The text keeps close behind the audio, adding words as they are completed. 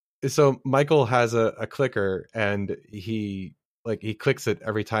So Michael has a clicker, and he clicks it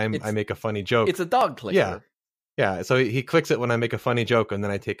every time I make a funny joke. It's a dog clicker. Yeah. So he clicks it when I make a funny joke, and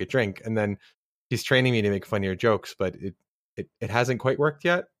then I take a drink, and then he's training me to make funnier jokes, but it hasn't quite worked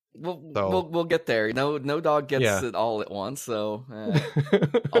yet. We'll get there. No dog gets it all at once. So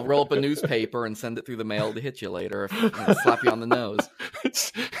I'll roll up a newspaper and send it through the mail to hit you later, and slap you on the nose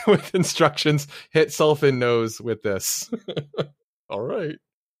with instructions. Hit Sulfin nose with this. All right.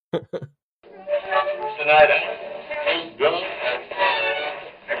 Snyder, Bill,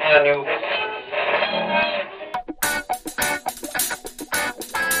 can you?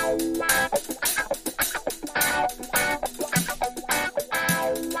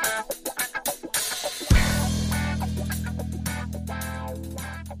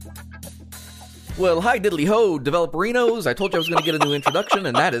 Well, hi diddly ho, developerinos. I told you I was going to get a new introduction,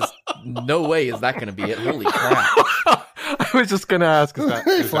 and that is no way is that going to be it. Holy crap. I was just going to ask.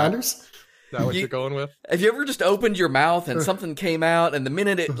 Hey, Flanders. Is that what you're going with? Have you ever just opened your mouth and something came out, and the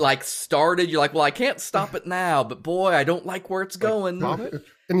minute it started, you're like, well, I can't stop it now, but boy, I don't like where it's going.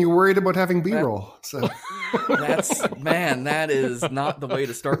 And you're worried about having B-roll. So that is not the way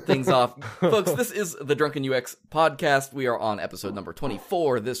to start things off. Folks, this is the Drunken UX podcast. We are on episode number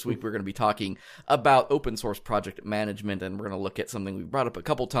 24. This week, we're going to be talking about open source project management, and we're going to look at something we've brought up a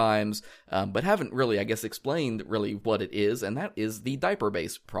couple times, but haven't really, I guess, explained really what it is, and that is the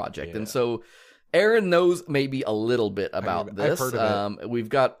DiaperBase project. Yeah. And so Aaron knows maybe a little bit about this. I've heard of it.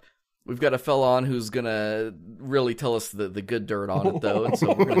 We've got a fella on who's going to really tell us the good dirt on it, though, and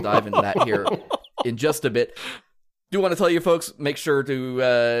so we're going to dive into that here in just a bit. Do want to tell you, folks, make sure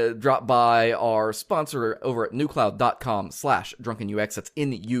to drop by our sponsor over at newcloud.com/drunkenux. That's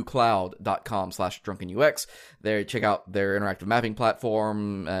nucloud.com/drunkenux. There, check out their interactive mapping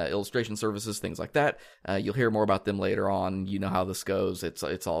platform, illustration services, things like that. You'll hear more about them later on. You know how this goes.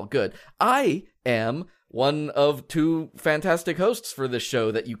 It's all good. I am one of two fantastic hosts for this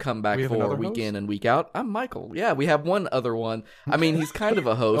show that you come back for week in and week out. I'm Michael. Yeah, we have one other one. I mean, he's kind of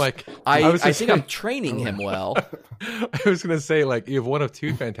a host. I think I'm training him well. I was going to say, you have one of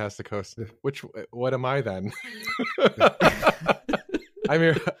two fantastic hosts. What am I then? I'm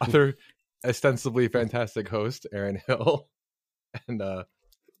your other ostensibly fantastic host, Aaron Hill. And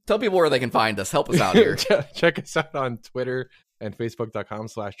tell people where they can find us. Help us out here. Check us out on Twitter and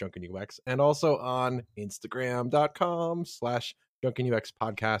facebook.com/drunkenux, and also on instagram.com/drunkenux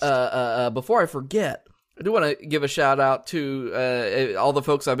podcast. Before I forget, I do want to give a shout out to all the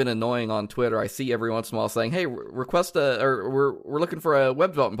folks I've been annoying on Twitter. I see every once in a while saying, "Hey, request we're looking for a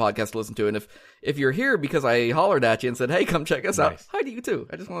web development podcast to listen to." And if you're here because I hollered at you and said, "Hey, come check us out," hi to you too.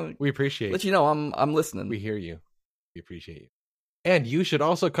 I just want to let you know I'm listening. We hear you. We appreciate you. And you should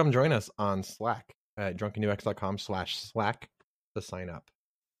also come join us on Slack at drunkenux.com/Slack to sign up.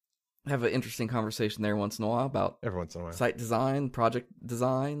 Have an interesting conversation there once in a while about site design, project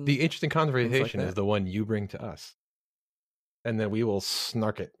design. The interesting conversation is the one you bring to us, and then we will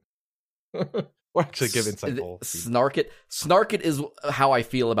snark it. Or actually give insightful. Snark it is how I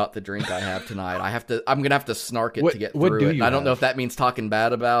feel about the drink I have tonight. I'm gonna have to snark it to get through it. I don't know if that means talking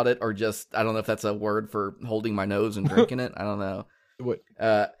bad about it or just I don't know if that's a word for holding my nose and drinking it. I don't know.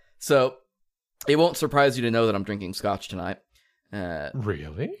 So it won't surprise you to know that I'm drinking scotch tonight.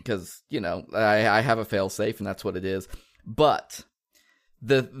 Really? Because, I have a fail-safe, and that's what it is. But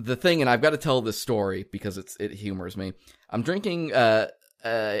the thing, and I've got to tell this story because it humors me. I'm drinking a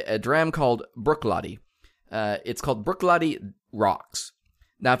dram called Brooklady. It's called Brooklady Rocks.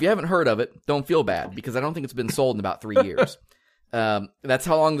 Now, if you haven't heard of it, don't feel bad, because I don't think it's been sold in about 3 years. That's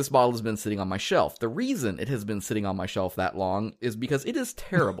how long this bottle has been sitting on my shelf. The reason it has been sitting on my shelf that long is because it is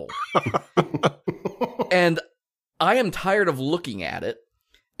terrible. And I am tired of looking at it,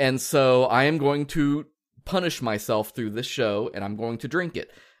 and so I am going to punish myself through this show, and I'm going to drink it.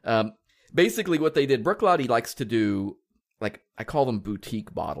 Basically, what they did, Brooklady likes to do, I call them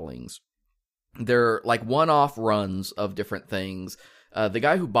boutique bottlings. They're one-off runs of different things. The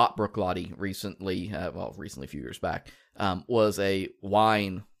guy who bought Brooklady recently, a few years back, was a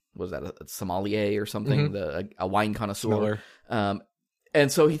wine, was that a sommelier or something? Mm-hmm. A wine connoisseur.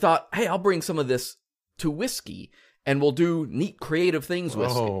 And so he thought, hey, I'll bring some of this to whiskey, and we'll do neat, creative things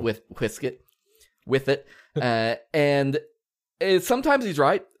with it. And sometimes he's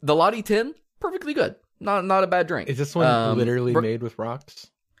right. The Lottie 10, perfectly good. Not a bad drink. Is this one literally made with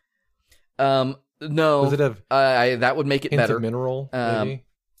rocks? No. Does it have that would make it better. Of mineral, maybe?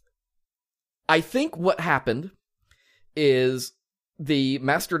 I think what happened is the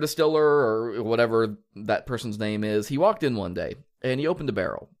master distiller, or whatever that person's name is, he walked in one day, and he opened a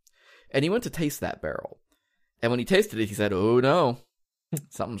barrel. And he went to taste that barrel. And when he tasted it, he said, oh, no,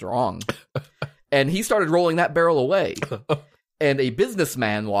 something's wrong. And he started rolling that barrel away. And a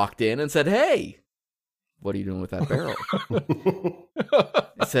businessman walked in and said, "Hey, what are you doing with that barrel?"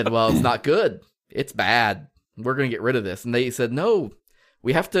 I said, "Well, it's not good. It's bad. We're going to get rid of this." And they said, "No,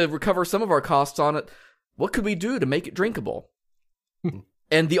 we have to recover some of our costs on it. What could we do to make it drinkable?"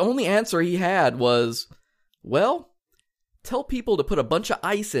 And the only answer he had was, "Well, tell people to put a bunch of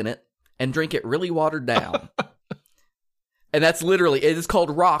ice in it and drink it really watered down." And that's literally, it is called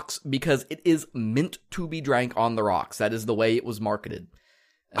rocks because it is meant to be drank on the rocks. That is the way it was marketed.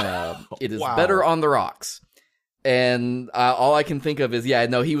 It is better on the rocks. And all I can think of is,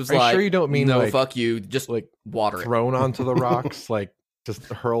 he was like, sure you don't mean no, like, fuck you, just like water it. Thrown onto the rocks, like just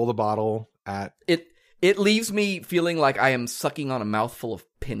hurl the bottle at it. It leaves me feeling like I am sucking on a mouthful of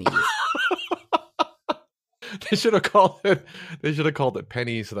pennies. They should have called it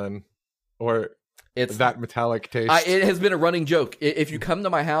pennies then, or it's that metallic taste. It has been a running joke. If you come to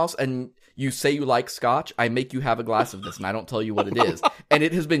my house and you say you like scotch, I make you have a glass of this, and I don't tell you what it is. And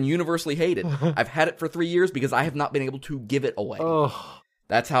it has been universally hated. I've had it for 3 years because I have not been able to give it away. Oh.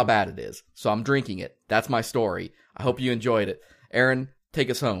 That's how bad it is. So I'm drinking it. That's my story. I hope you enjoyed it. Aaron, take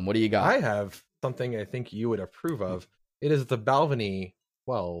us home. What do you got? I have something I think you would approve of. It is the Balvenie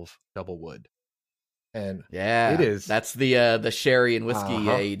 12 Double Wood. And yeah, it is. That's the sherry and whiskey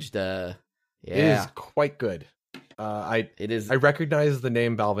aged. It is quite good. It is. I recognize the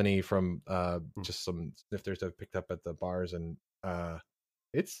name Balvenie from just some snifters I've picked up at the bars, and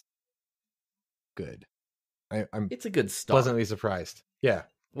it's good. It's a good start. Pleasantly surprised. Yeah.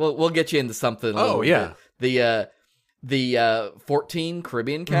 We'll get you into something. The 14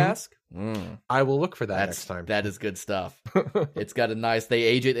 Caribbean cask. I will look for that next time. That is good stuff. It's got a nice. They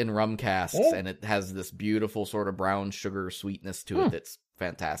age it in rum casks, and it has this beautiful sort of brown sugar sweetness to it. That's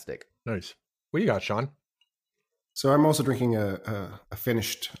fantastic. Nice. What do you got, Sean? So I'm also drinking a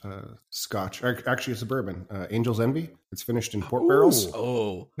finished scotch. Actually, it's a bourbon. Angel's Envy. It's finished in port barrels.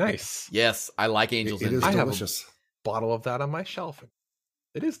 Oh, nice. Yes, I like Angel's Envy. It is delicious. I have a bottle of that on my shelf.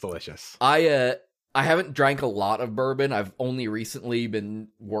 It is delicious. I haven't drank a lot of bourbon. I've only recently been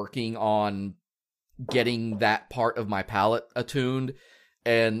working on getting that part of my palate attuned.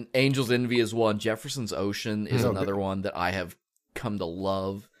 And Angel's Envy is one. Jefferson's Ocean is another one that I have come to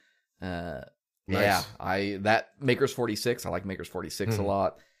love. Nice. Yeah, that Maker's 46. I like Maker's 46 a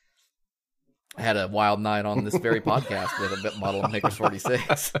lot. I had a wild night on this very podcast with a bottle of Maker's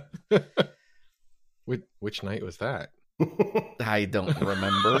 46. Which night was that? I don't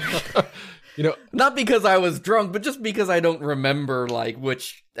remember. Not because I was drunk, but just because I don't remember like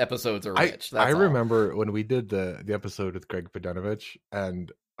which episodes are which. I remember when we did the episode with Greg Podanovich, and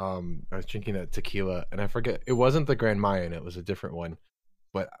I was drinking that tequila, and I forget, it wasn't the Grand Mayan, it was a different one.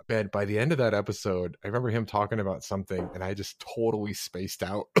 But man, by the end of that episode, I remember him talking about something, and I just totally spaced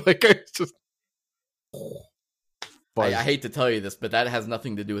out. Like I just. I hate to tell you this, but that has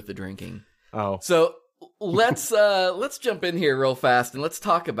nothing to do with the drinking. Oh, so let's jump in here real fast and let's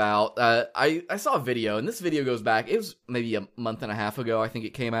talk about. I saw a video, and this video goes back. It was maybe a month and a half ago. I think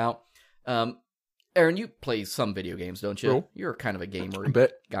it came out. Aaron, you play some video games, don't you? Cool. You're kind of a gamer, a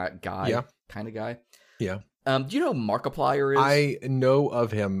bit guy, yeah, kind of guy. Yeah. Do you know who Markiplier is? I know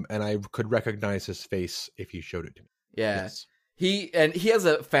of him, and I could recognize his face if you showed it to me. Yeah. Yes. He has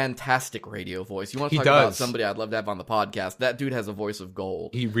a fantastic radio voice. You want to talk about somebody I'd love to have on the podcast? That dude has a voice of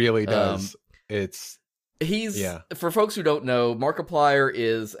gold. He really does. For folks who don't know, Markiplier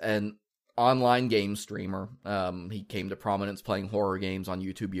is an online game streamer. He came to prominence playing horror games on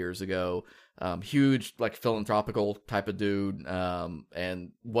YouTube years ago. Huge, like, philanthropical type of dude,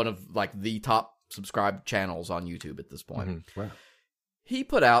 and one of like the top subscribed channels on YouTube at this point. Mm-hmm. Wow. He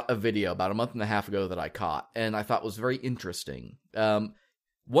put out a video about a month and a half ago that I caught, and I thought was very interesting.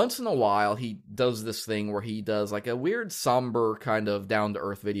 Once in a while, he does this thing where he does like a weird, somber kind of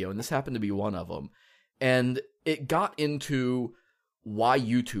down-to-earth video, and this happened to be one of them. And it got into why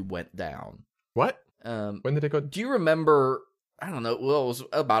YouTube went down. What? When did it go? Do you remember? I don't know. Well, it was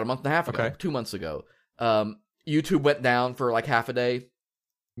about a month and a half ago, 2 months ago. YouTube went down for like half a day.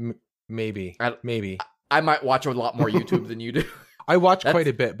 Maybe. I might watch a lot more YouTube than you do. I watch quite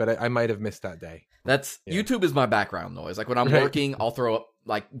a bit, but I might have missed that day. YouTube is my background noise. Like when I'm working, I'll throw up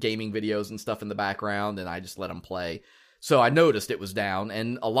like gaming videos and stuff in the background, and I just let them play. So I noticed it was down,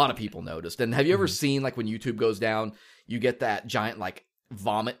 and a lot of people noticed. And have you ever seen like when YouTube goes down, you get that giant like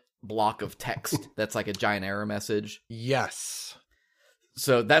vomit block of text that's like a giant error message? Yes.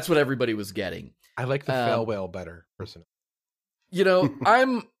 So that's what everybody was getting. I like the fail whale better, personally.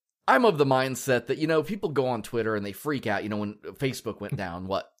 I'm of the mindset that, people go on Twitter and they freak out, when Facebook went down,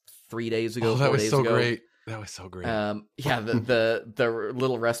 3 days ago, 4 days ago? Great. That was so great. The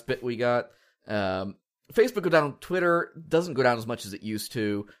little respite we got. Facebook go down, Twitter doesn't go down as much as it used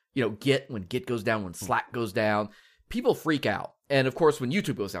to. When Git goes down, when Slack goes down, people freak out. And of course, when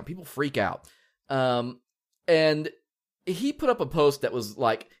YouTube goes down, people freak out. And he put up a post that was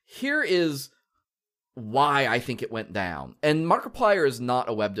like, here is why I think it went down. And Markiplier is not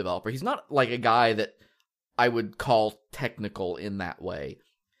a web developer. He's not like a guy that I would call technical in that way.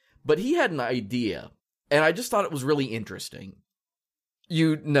 But he had an idea, and I just thought it was really interesting.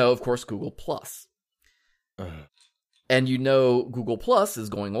 Of course, Google Plus. And Google Plus is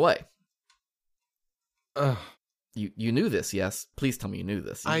going away. You knew this, yes? Please tell me you knew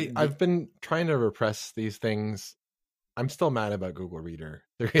this. I've been trying to repress these things. I'm still mad about Google Reader.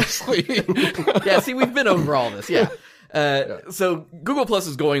 Seriously. Yeah, see, we've been over all this, yeah. So Google Plus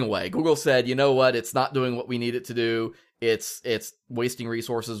is going away. Google said, you know what? It's not doing what we need it to do. It's wasting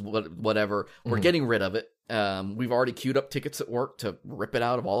resources, whatever. We're getting rid of it. We've already queued up tickets at work to rip it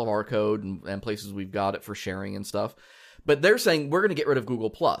out of all of our code and places we've got it for sharing and stuff. But they're saying we're going to get rid of Google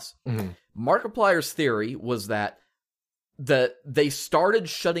Plus. Markiplier's theory was that they started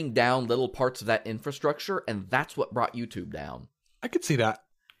shutting down little parts of that infrastructure, and that's what brought YouTube down. I could see that.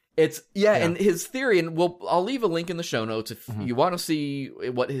 And his theory, and I'll leave a link in the show notes if you want to see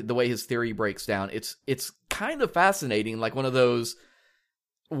the way his theory breaks down. It's kind of fascinating, like one of those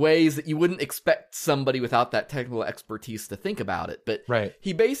ways that you wouldn't expect somebody without that technical expertise to think about it. But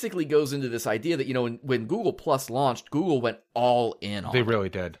he basically goes into this idea that, when Google Plus launched, Google went all in on it. They really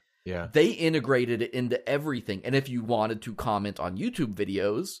did. Yeah. They integrated it into everything. And if you wanted to comment on YouTube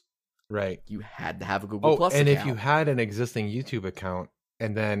videos, you had to have a Google Plus account. And if you had an existing YouTube account,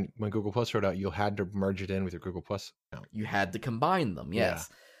 and then when Google Plus rolled out, you had to merge it in with your Google Plus account. You had to combine them, yes.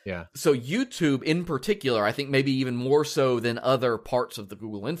 Yeah. So YouTube in particular, I think maybe even more so than other parts of the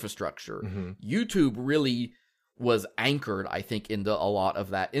Google infrastructure, YouTube really was anchored, I think, into a lot of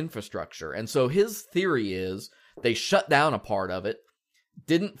that infrastructure. And so his theory is they shut down a part of it,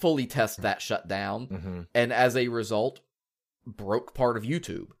 didn't fully test that shutdown, and as a result, broke part of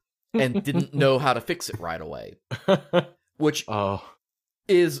YouTube and didn't know how to fix it right away. Which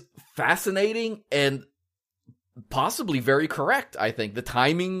is fascinating and possibly very correct, I think. The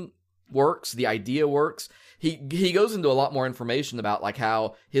timing works, the idea works. He goes into a lot more information about like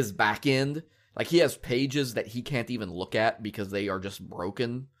how his back end, like he has pages that he can't even look at because they are just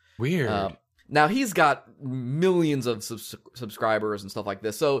broken. Weird. Now he's got millions of subscribers and stuff like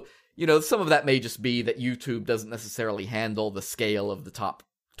this. So, some of that may just be that YouTube doesn't necessarily handle the scale of the top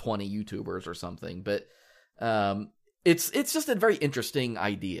 20 YouTubers or something, but it's just a very interesting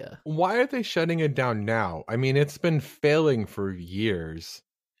idea. Why are they shutting it down now? I mean, it's been failing for years.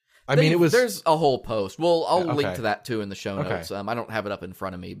 There's a whole post. Well, I'll link to that too in the show notes. I don't have it up in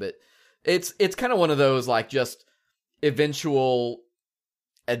front of me, but it's kind of one of those like just eventual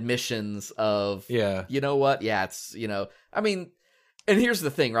admissions of, you know what? Yeah, it's, and here's the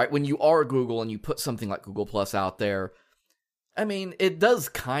thing, right? When you are Google and you put something like Google Plus out there, it does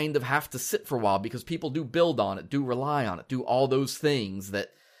kind of have to sit for a while because people do build on it, do rely on it, do all those things that,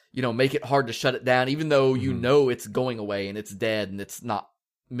 make it hard to shut it down, even though it's going away and it's dead and it's not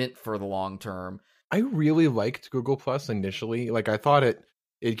meant for the long term. I really liked Google Plus initially. Like, I thought it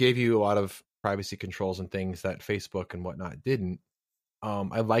gave you a lot of privacy controls and things that Facebook and whatnot didn't.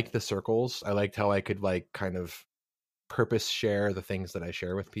 I liked the circles. I liked how I could like kind of purpose share the things that I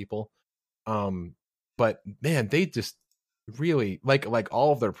share with people. But man, they just really like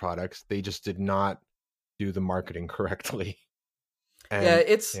all of their products, they just did not do the marketing correctly. And,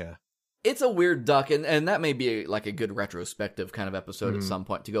 it's a weird duck, and that may be like a good retrospective kind of episode at some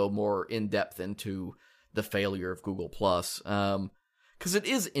point to go more in depth into the failure of Google Plus. Because it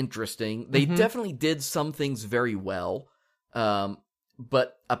is interesting. They definitely did some things very well.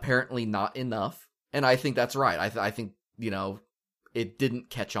 But apparently not enough. And I think that's right. I think, it didn't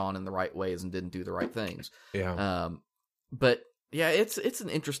catch on in the right ways and didn't do the right things. Yeah. But yeah, it's an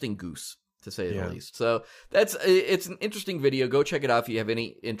interesting goose, to say the least. So it's an interesting video. Go check it out if you have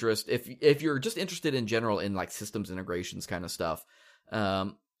any interest. If you're just interested in general in like systems integrations kind of stuff.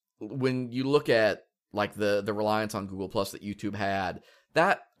 When you look at like the reliance on Google Plus that YouTube had,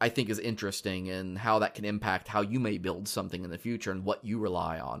 that I think is interesting and how that can impact how you may build something in the future and what you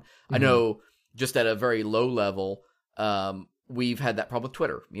rely on. I know just at a very low level, we've had that problem with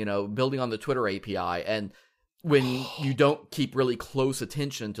Twitter, building on the Twitter API. And when you don't keep really close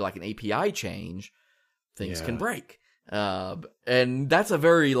attention to like an API change, things can break. And that's a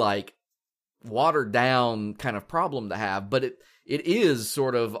very like watered down kind of problem to have, but it is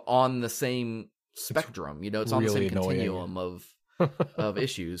sort of on the same spectrum, it's on really the same continuum of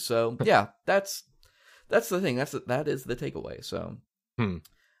issues. So yeah, that's that's the thing. That is the takeaway. So, Hmm.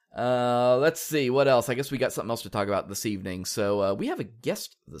 let's see what else. I guess we got something else to talk about this evening. So we have a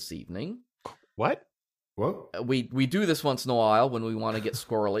guest this evening. What? Whoa. We do this once in a while when we want to get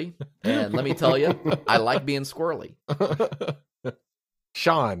squirrely, and let me tell you, I like being squirrely.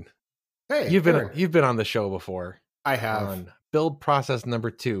 Sean, Hey, you've Aaron. been on the show before. I have. On build process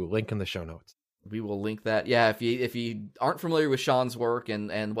number 2. Link in the show notes. We will link that. Yeah, if you aren't familiar with Sean's work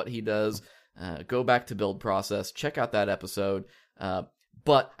and what he does, go back to Build Process, check out that episode.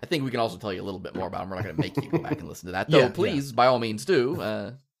 But I think we can also tell you a little bit more about him. We're not going to make you go back and listen to that, though. Yeah, please, by all means, do.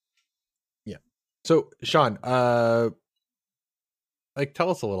 Yeah. So, Sean, like, tell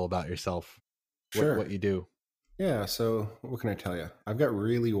us a little about yourself. Sure. What you do. Yeah, so what can I tell you? I've got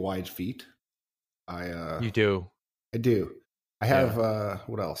really wide feet. You do. I do. I have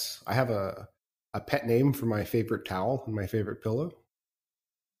what else? I have a pet name for my favorite towel and my favorite pillow.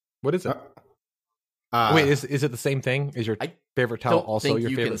 What is it? Wait, is it the same thing? Is your favorite towel also your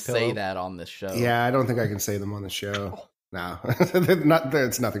favorite pillow? Don't think you can say that on this show. Yeah, I don't think I can say them on the show. No,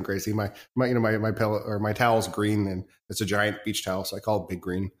 it's nothing crazy. My pillow or my towel's green, and it's a giant beach towel, so I call it Big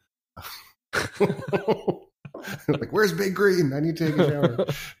Green. Like, where's Big Green? I need to take a shower.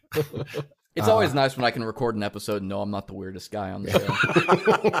 It's always nice when I can record an episode and know I'm not the weirdest guy on the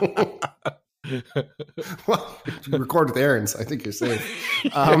show. Well, you record with Aaron's. I think you're safe.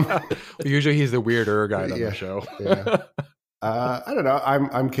 Usually he's the weirder guy on the show. Yeah. I don't know.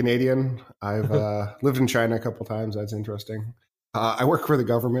 I'm Canadian. I've lived in China a couple times. That's interesting. I work for the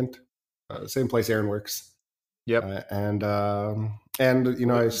government, same place Aaron works. Yep. And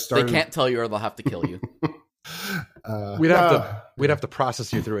I started. They can't tell you, or they'll have to kill you. We'd have to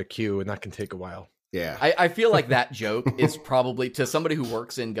process you through a queue, and that can take a while. Yeah. I feel like that joke is probably, to somebody who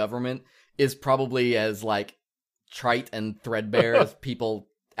works in government, is probably as like trite and threadbare as people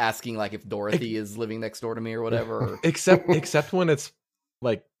asking like if Dorothy is living next door to me or whatever. Except when it's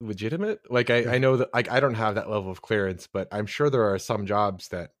like legitimate. Like I know that I don't have that level of clearance, but I'm sure there are some jobs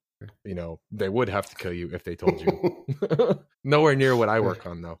that, you know, they would have to kill you if they told you. Nowhere near what I work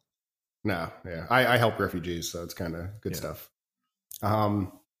on though. No, yeah. I help refugees, so it's kind of good stuff.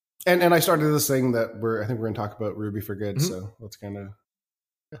 And I started this thing that I think we're going to talk about Ruby for Good, so that's kind of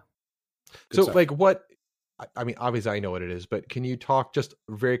So stuff. Like what, I mean, obviously I know what it is, but can you talk just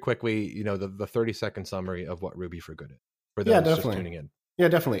very quickly, you know, the 30-second summary of what Ruby for Good is for those just tuning in? Yeah,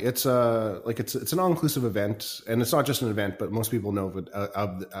 definitely. It's it's an all-inclusive event, and it's not just an event, but most people know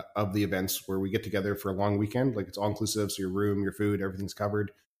of the events where we get together for a long weekend. Like, it's all-inclusive, so your room, your food, everything's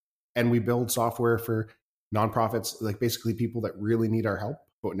covered. And we build software for nonprofits, like basically people that really need our help,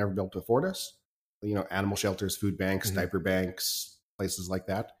 but never be able to afford us. You know, animal shelters, food banks, diaper banks, places like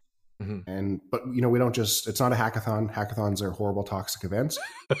that. But you know, we don't just, it's not a hackathon. Hackathons are horrible, toxic events.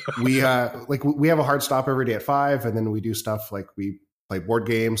 We we have a hard stop every day at 5, and then we do stuff like we play board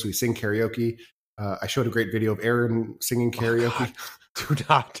games, we sing karaoke. I showed a great video of Aaron singing karaoke. Do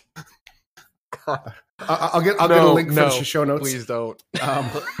not. God. I'll get a link for the show notes. Please don't.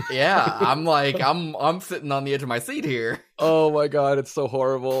 Yeah, I'm sitting on the edge of my seat here. Oh my God, it's so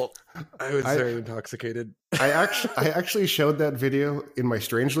horrible. I was very intoxicated. I actually showed that video in my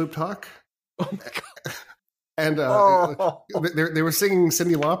Strange Loop talk. Oh my God. And they were singing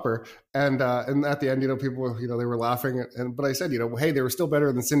Cyndi Lauper, and at the end, you know, people, you know, they were laughing, but I said, you know, hey, they were still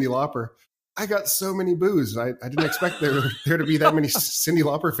better than Cyndi Lauper. I got so many boos. I didn't expect there to be that many Cyndi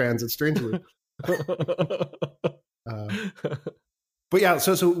Lauper fans at Strange Loop. But yeah,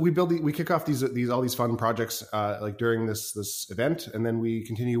 so we kick off all these fun projects like during this event, and then we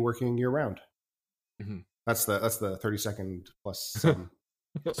continue working year round. That's the 30-second plus 7.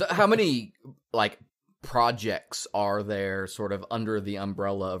 So how many like projects are there sort of under the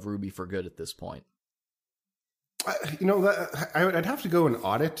umbrella of Ruby for Good at this point? You know, I'd have to go and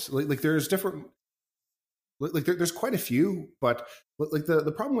audit. Like there's different. Like there's quite a few, but like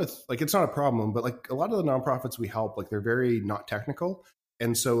the problem with, like, it's not a problem, but like a lot of the nonprofits we help, like, they're very not technical,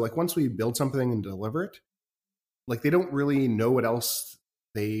 and so like once we build something and deliver it, like they don't really know what else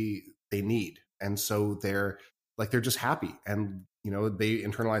they need, and so they're just happy, and you know, they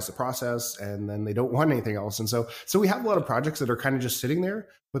internalize the process, and then they don't want anything else, and so we have a lot of projects that are kind of just sitting there,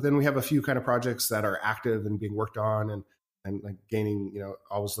 but then we have a few kind of projects that are active and being worked on, and like gaining, you know,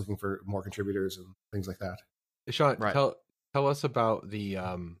 always looking for more contributors and things like that. Sean, right. Tell us about the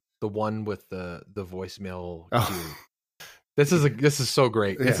one with the voicemail queue. This is so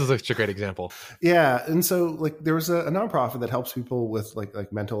great. Yeah. This is such a great example. Yeah, and so like there was a nonprofit that helps people with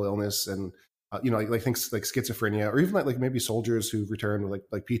like mental illness and you know, like things like schizophrenia, or even like maybe soldiers who return with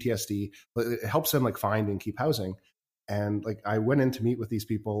like PTSD. But it helps them like find and keep housing. And like I went in to meet with these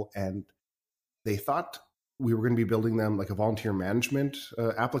people, and they thought we were going to be building them like a volunteer management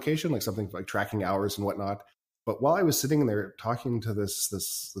application, like something like tracking hours and whatnot. But while I was sitting there talking to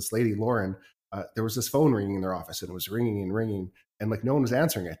this lady, Lauren, there was this phone ringing in their office, and it was ringing and ringing, and like no one was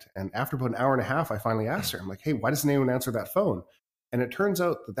answering it. And after about an hour and a half, I finally asked her, I'm like, hey, why doesn't anyone answer that phone? And it turns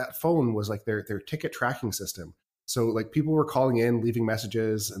out that phone was like their ticket tracking system. So like people were calling in, leaving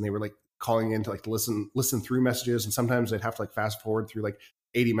messages, and they were like calling in to like to listen through messages. And sometimes they'd have to like fast forward through like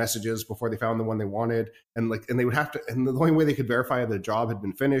 80 messages before they found the one they wanted. And they would have to, and the only way they could verify the job had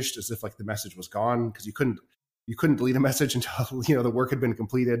been finished is if like the message was gone, because you couldn't delete a message until, the work had been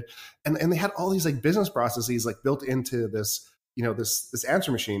completed. And they had all these like business processes like built into this, this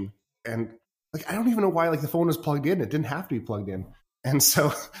answer machine. And like, I don't even know why like the phone was plugged in. It didn't have to be plugged in. And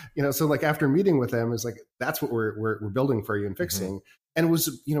so, so like after meeting with them, it's like, that's what we're building for you and fixing. Mm-hmm. And it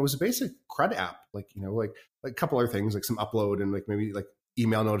was a basic CRUD app, like a couple other things, like some upload and like maybe like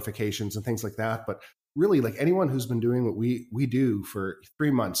email notifications and things like that. But really, like anyone who's been doing what we do for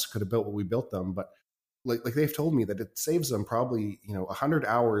 3 months could have built what we built them. But like they've told me that it saves them probably 100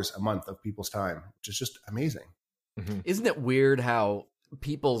 hours a month of people's time, which is just amazing. Mm-hmm. Isn't it weird how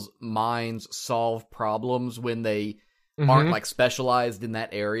people's minds solve problems when they aren't like specialized in that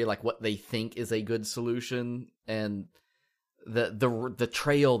area, like what they think is a good solution and the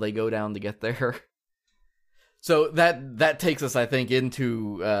trail they go down to get there. So that takes us, I think,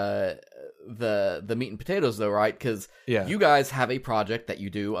 into the meat and potatoes, though, right? Because you guys have a project that you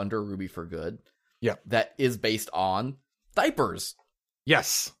do under Ruby for Good, that is based on diapers.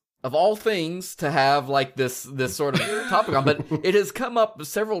 Yes, of all things to have like this sort of topic on, but it has come up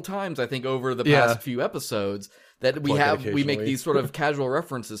several times, I think, over the past few episodes that we make these sort of casual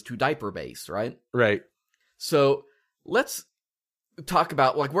references to DiaperBase, right? Right. So let's talk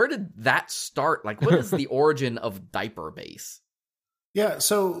about like where did that start? Like, what is the origin of DiaperBase? Yeah,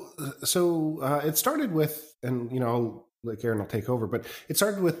 so it started with, and like Aaron will take over, but it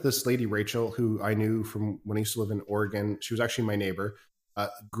started with this lady Rachel, who I knew from when I used to live in Oregon. She was actually my neighbor.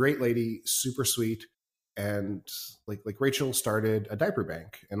 Great lady, super sweet, and like Rachel started a diaper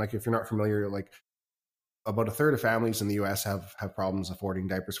bank. And like if you're not familiar, like about a third of families in the U.S. have problems affording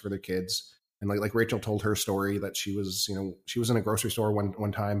diapers for their kids. And like Rachel told her story that she was in a grocery store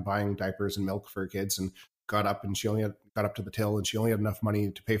one time buying diapers and milk for her kids, and got up to the till, and she only had enough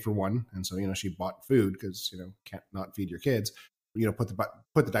money to pay for one. And so she bought food because can't not feed your kids.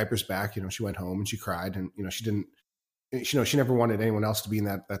 Put the diapers back. She went home and she cried, and she didn't. She never wanted anyone else to be in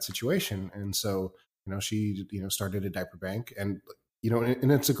that situation. And so, she, started a diaper bank, and,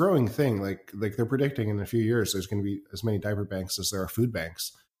 and it's a growing thing. Like they're predicting in a few years, there's going to be as many diaper banks as there are food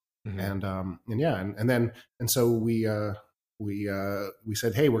banks. Mm-hmm. And so we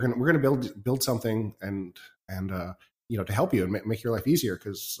said, hey, we're going to build something and to help you and make your life easier.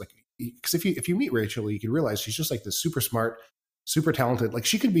 Cause if you meet Rachel, you can realize she's just like this super smart, super talented. Like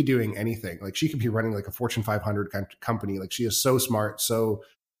she could be doing anything. Like she could be running like a Fortune 500 company. Like she is so smart. So,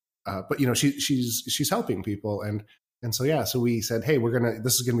 but she's helping people. And so we said, hey,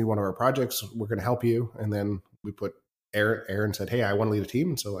 this is going to be one of our projects. We're going to help you. And then we put Aaron said, hey, I want to lead a team.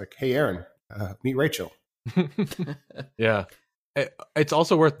 And so like, hey, Aaron, meet Rachel. Yeah. It's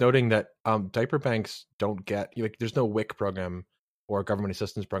also worth noting that diaper banks don't get, there's no WIC program or government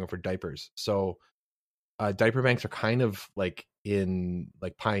assistance program for diapers. So diaper banks are kind of like in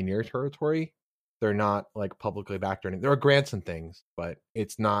like pioneer territory. They're not like publicly backed or anything. There are grants and things, but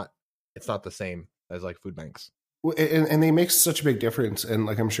it's not the same as like food banks. Well, and they make such a big difference. And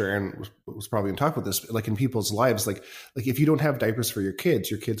like, I'm sure Aaron was probably going to talk about this, like in people's lives, like if you don't have diapers for your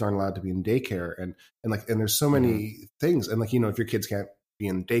kids aren't allowed to be in daycare. And there's so many things. And like, if your kids can't be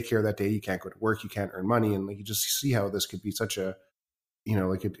in daycare that day, you can't go to work, you can't earn money. And like, you just see how this could be such a,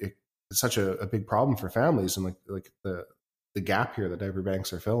 it's such a big problem for families, and like the gap here that diaper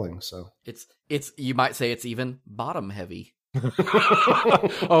banks are filling. So it's you might say it's even bottom heavy.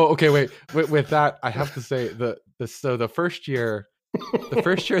 Oh, okay. Wait. With that, I have to say the first year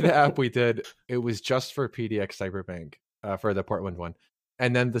the app we did, it was just for PDX Diaper Bank for the Portland one,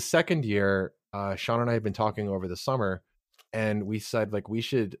 and then the second year, Sean and I had been talking over the summer, and we said like we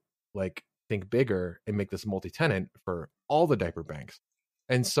should like think bigger and make this multi-tenant for all the diaper banks.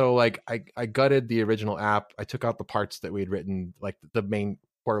 And so like I gutted the original app. I took out the parts that we had written, like the main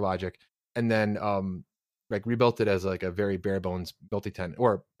core logic, and then like rebuilt it as like a very bare bones multi-tenant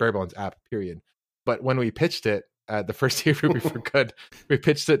or bare bones app, period. But when we pitched it at the first year Ruby for Good, we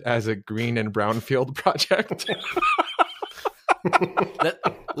pitched it as a green and brownfield project.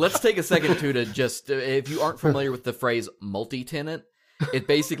 Let's take a second to just, if you aren't familiar with the phrase multi-tenant, it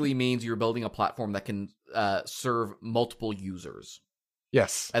basically means you're building a platform that can serve multiple users.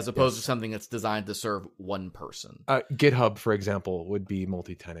 Yes. as opposed to something that's designed to serve one person. GitHub, for example, would be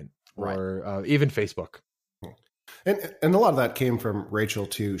multi-tenant, Right. or even Facebook. And a lot of that came from Rachel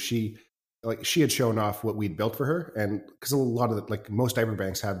too. She had shown off what we'd built for her, and because a lot of most diaper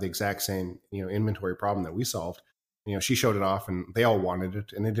banks have the exact same inventory problem that we solved. She showed it off, and they all wanted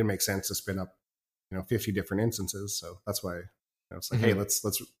it, and it didn't make sense to spin up 50 different instances. So that's why it's like, hey, let's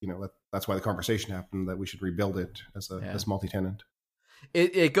that's why the conversation happened that we should rebuild it as multi-tenant.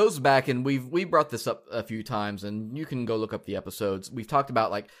 It goes back, and we brought this up a few times, and you can go look up the episodes. We've talked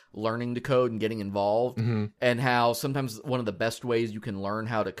about learning to code and getting involved, and how sometimes one of the best ways you can learn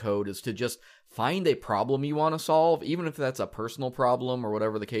how to code is to just find a problem you want to solve, even if that's a personal problem or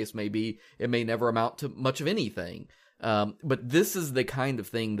whatever the case may be. It may never amount to much of anything. But this is the kind of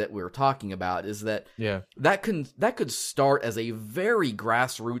thing that we're talking about, is that that could start as a very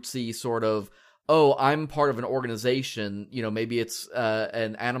grassrootsy sort of, oh, I'm part of an organization, maybe it's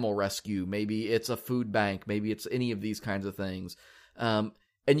an animal rescue, maybe it's a food bank, maybe it's any of these kinds of things. And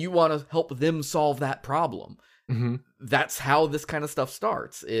you want to help them solve that problem. That's how this kind of stuff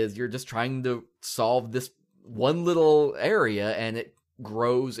starts, is you're just trying to solve this one little area, and it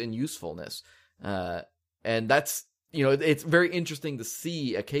grows in usefulness. And that's, it's very interesting to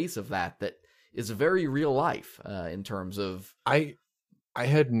see a case of that is very real life in terms of... I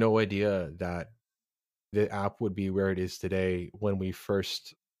had no idea that the app would be where it is today when we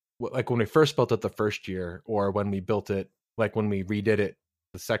first built it the first year, or when we built it, when we redid it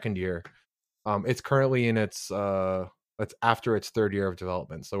the second year. It's currently in it's after its third year of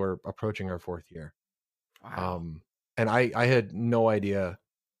development, so we're approaching our fourth year. Wow. And I had no idea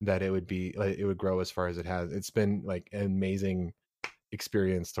that it would be it would grow as far as it has. It's been an amazing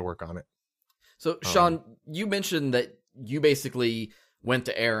experience to work on it. So Sean, you mentioned that you basically went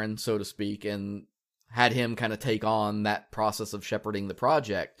to Aaron, so to speak, and had him kind of take on that process of shepherding the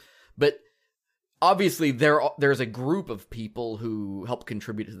project. But obviously there's a group of people who help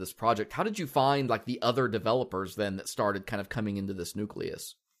contribute to this project. How did you find the other developers then that started kind of coming into this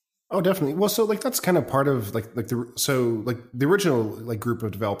nucleus? Oh, definitely. Well, so that's kind of part of the original group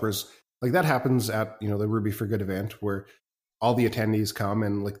of developers, that happens at the Ruby for Good event, where all the attendees come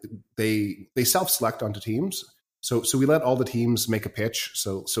and they self-select onto teams. So we let all the teams make a pitch.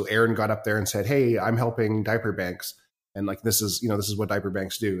 So Aaron got up there and said, "Hey, I'm helping diaper banks, and this is what diaper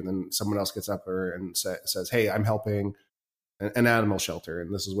banks do." And then someone else gets up there and says, "Hey, I'm helping an animal shelter,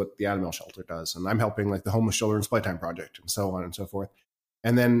 and this is what the animal shelter does. And I'm helping the Homeless Children's Playtime Project," and so on and so forth.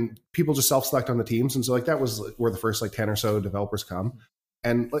 And then people just self-select on the teams, and so that was where the first 10 or so developers come.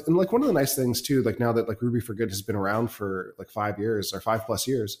 And one of the nice things too, now that Ruby for Good has been around for 5 years or 5+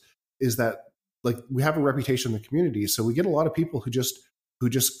 years, is that we have a reputation in the community, so we get a lot of people who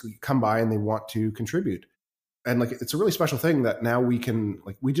just come by and they want to contribute. And it's a really special thing that now we can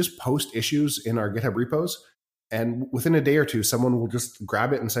we just post issues in our GitHub repos, and within a day or two, someone will just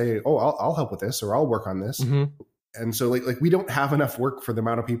grab it and say, "Oh, I'll help with this," or "I'll work on this." And so we don't have enough work for the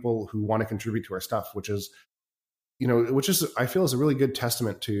amount of people who want to contribute to our stuff, which is I feel is a really good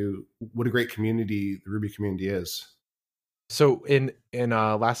testament to what a great community the Ruby community is. So in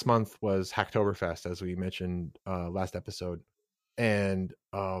last month was Hacktoberfest, as we mentioned last episode, and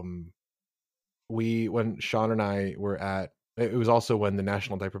when Sean and I were at, it was also when the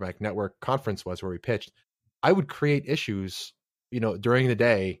National Diaper Bank Network conference was, where we pitched. I would create issues, during the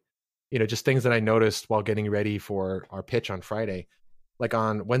day, just things that I noticed while getting ready for our pitch on Friday.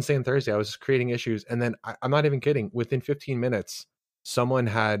 On Wednesday and Thursday, I was just creating issues, and then I'm not even kidding. Within 15 minutes, someone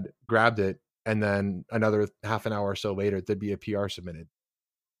had grabbed it, and then another half an hour or so later, there'd be a PR submitted,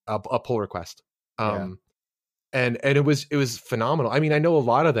 a pull request. And it was phenomenal. I mean, I know a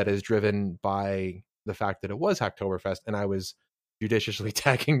lot of that is driven by the fact that it was Hacktoberfest, and I was judiciously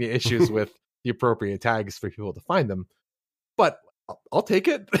tagging the issues with the appropriate tags for people to find them. But I'll take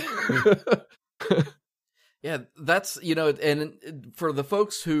it. Yeah, that's, and for the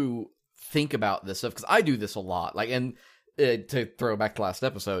folks who think about this stuff, because I do this a lot, and to throw back to last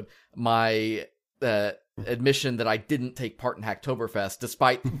episode, my admission that I didn't take part in Hacktoberfest,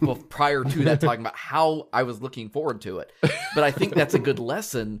 despite prior to that talking about how I was looking forward to it. But I think that's a good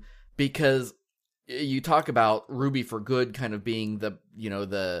lesson, because you talk about Ruby for Good kind of being the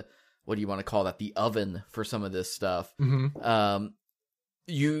what do you want to call that? The oven for some of this stuff.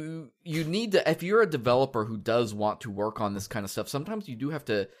 You need to, if you're a developer who does want to work on this kind of stuff, sometimes you do have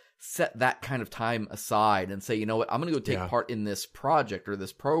to set that kind of time aside and say, you know what, I'm going to go take part in this project or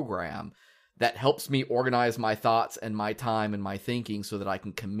this program that helps me organize my thoughts and my time and my thinking so that I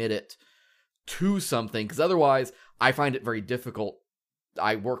can commit it to something. Because otherwise, I find it very difficult.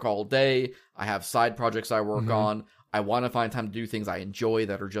 I work all day. I have side projects I work on. I want to find time to do things I enjoy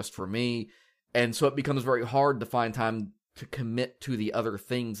that are just for me. And so it becomes very hard to find time to commit to the other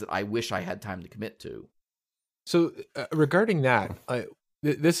things that I wish I had time to commit to. So regarding that,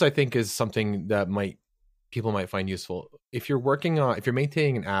 this I think is something that people might find useful. If you're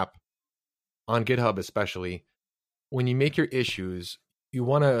maintaining an app on GitHub, especially when you make your issues, you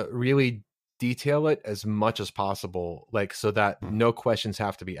want to really detail it as much as possible, like so that no questions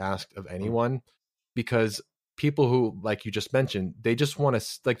have to be asked of anyone, because people who, like you just mentioned, they just want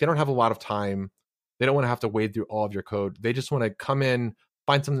to, like, they don't have a lot of time. They don't want to have to wade through all of your code. They just want to come in,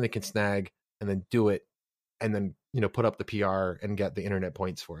 find something they can snag, and then do it, and then, put up the PR and get the internet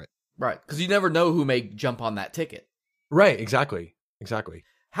points for it. Right, because you never know who may jump on that ticket. Right, exactly.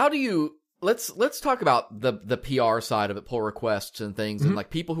 How do you... Let's talk about the PR side of it, pull requests and things, and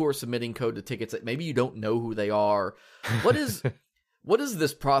like people who are submitting code to tickets that maybe you don't know who they are. What is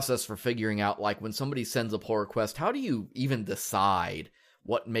this process for figuring out, like, when somebody sends a pull request, how do you even decide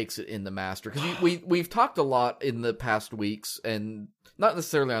what makes it in the master? Because we've talked a lot in the past weeks, and not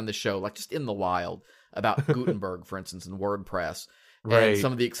necessarily on this show, like just in the wild, about Gutenberg, for instance, and WordPress, and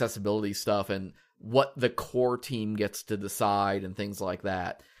some of the accessibility stuff, and what the core team gets to decide and things like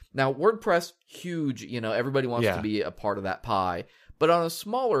that. Now, WordPress, huge, everybody wants to be a part of that pie. But on a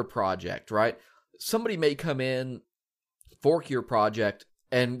smaller project, right, somebody may come in, fork your project,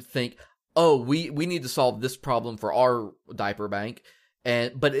 and think, oh, we need to solve this problem for our diaper bank.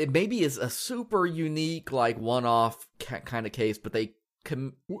 But it maybe is a super unique, like, one-off kind of case, but they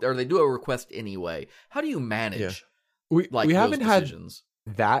do a request anyway. How do you manage we haven't decisions?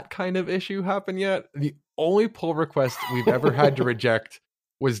 Had that kind of issue happen yet. The only pull request we've ever had to reject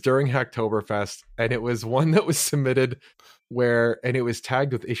was during Hacktoberfest, and it was one that was submitted and it was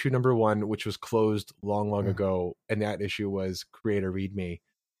tagged with issue number 1, which was closed long ago, and that issue was create a README.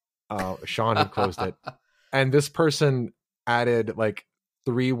 Sean had closed it, and this person added like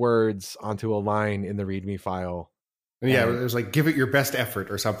 3 words onto a line in the README file. Yeah, it was like, give it your best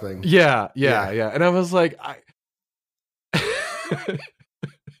effort or something. Yeah. And I was like,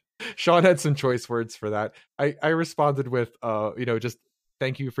 Sean had some choice words for that. I responded with, just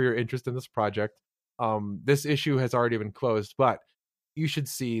thank you for your interest in this project. This issue has already been closed, but you should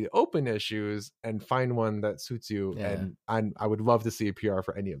see open issues and find one that suits you. Yeah. And I would love to see a PR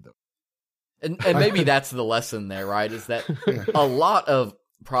for any of them. And maybe that's the lesson there, right? Is that a lot of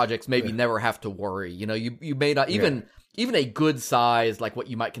projects maybe never have to worry. You may not even a good size, like what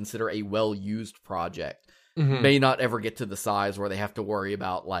you might consider a well-used project, may not ever get to the size where they have to worry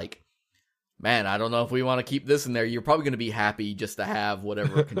about, like, man, I don't know if we want to keep this in there. You're probably going to be happy just to have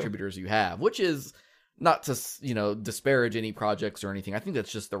whatever contributors you have, which is not to, disparage any projects or anything. I think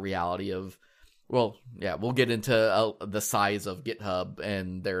that's just the reality of, we'll get into the size of GitHub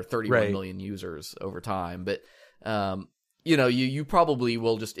and their 31 million users over time. But, you probably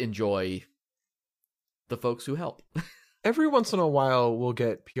will just enjoy the folks who help. Every once in a while, we'll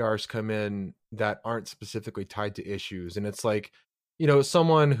get PRs come in that aren't specifically tied to issues. And it's like,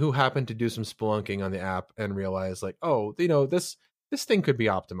 someone who happened to do some spelunking on the app and realized, like, oh, this thing could be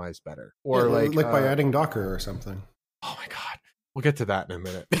optimized better, or like by adding Docker or something. Oh my God, we'll get to that in a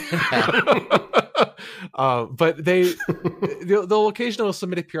minute. But they'll occasionally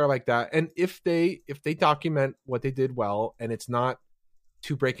submit a PR like that, and if they document what they did well, and it's not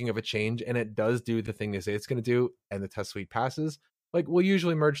too breaking of a change, and it does do the thing they say it's going to do, and the test suite passes, like, we'll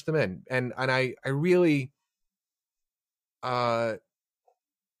usually merge them in. And I really I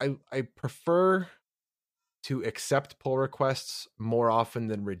prefer to accept pull requests more often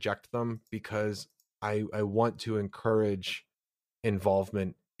than reject them, because I want to encourage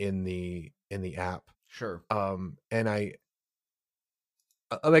involvement in the app. Sure. And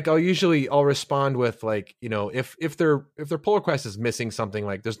I'll respond with, like, if their pull request is missing something,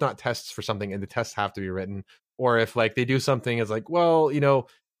 like there's not tests for something and the tests have to be written, or if like they do something, it's like, well,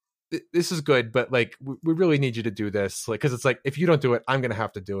 this is good, but like we really need you to do this, like, because it's like, if you don't do it, I'm gonna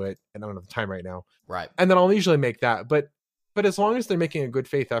have to do it, and I don't have the time right now. Right. And then I'll usually make that, but as long as they're making a good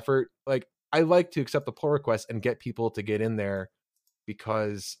faith effort, like, I like to accept the pull request and get people to get in there,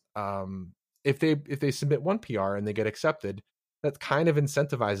 because if they submit one PR and they get accepted, that kind of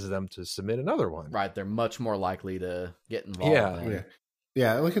incentivizes them to submit another one. Right. They're much more likely to get involved.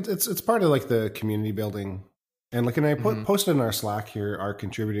 Yeah. Like it's part of like the community building. And like, and I posted in our Slack here our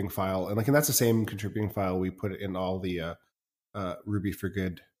contributing file, and that's the same contributing file we put in all the Ruby for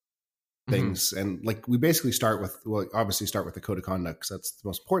Good things. And like, we basically obviously start with the code of conduct, because that's the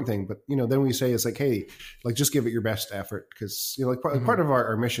most important thing. But then we say, it's like, hey, like, just give it your best effort, because part of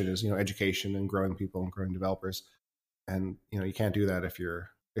our mission is education and growing people and growing developers, and you can't do that if you're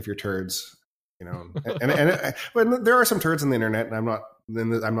turds. you know, but there are some turds on the internet, and I'm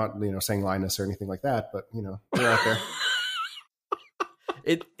not saying Linus or anything like that, but you know, they're out there.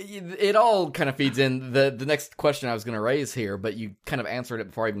 It all kind of feeds in the next question I was going to raise here, but you kind of answered it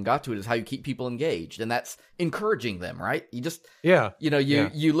before I even got to it, is how you keep people engaged. And that's encouraging them, right? You just,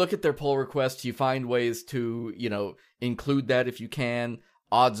 you look at their pull requests, you find ways to, include that if you can.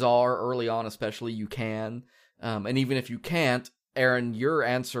 Odds are early on, especially, you can. And even if you can't, Aaron, your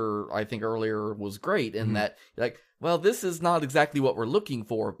answer, I think earlier was great in that, like, well, this is not exactly what we're looking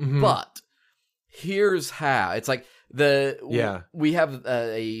for, but here's how. It's like, we have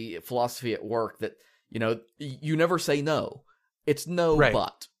a philosophy at work that, you never say no. It's no,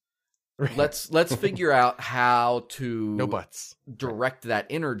 but. Right. Let's figure out how to no buts. Direct that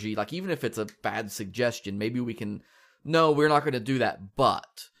energy. Like, even if it's a bad suggestion, maybe we can, no, we're not going to do that,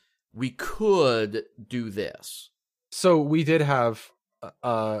 but we could do this. So we did have,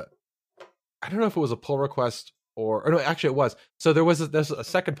 I don't know if it was a pull request or no, actually it was. So there's a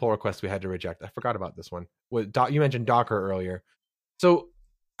second pull request we had to reject. I forgot about this one. You mentioned Docker earlier. So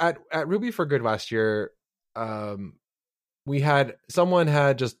at Ruby for Good last year, someone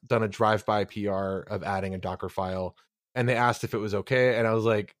had just done a drive-by PR of adding a Docker file, and they asked if it was okay. And I was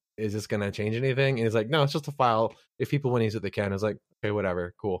like, is this going to change anything? And he's like, no, it's just a file. If people want to use it, they can. I was like, okay,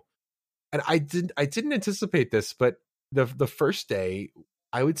 whatever, cool. And I didn't anticipate this, but the first day,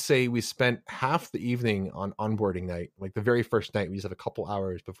 I would say we spent half the evening on onboarding night. Like the very first night, we just had a couple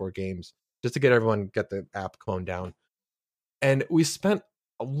hours before games just to get the app cloned down. And we spent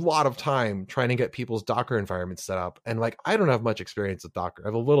a lot of time trying to get people's Docker environments set up. And like, I don't have much experience with Docker. I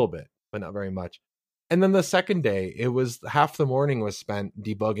have a little bit, but not very much. And then the second day, it was half the morning was spent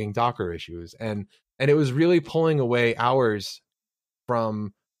debugging Docker issues. And it was really pulling away hours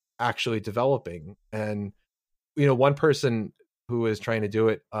from actually developing. And, one person who was trying to do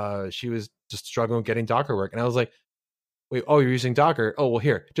it, she was just struggling with getting Docker work. And I was like, wait, oh, you're using Docker? Oh, well,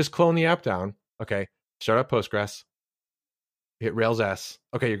 here, just clone the app down. Okay, start up Postgres, hit Rails S.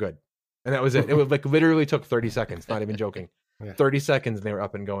 Okay, you're good. And that was it. It was like literally took 30 seconds, not even joking. 30 seconds and they were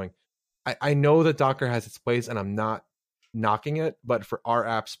up and going. I know that Docker has its place and I'm not knocking it, but for our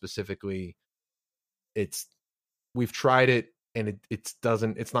app specifically, we've tried it and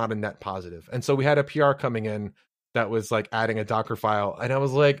it's not a net positive. And so we had a PR coming in that was like adding a Docker file. And I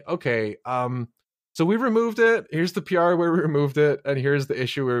was like, okay, so we removed it. Here's the PR where we removed it. And here's the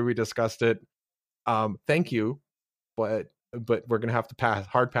issue where we discussed it. Thank you. But we're going to have to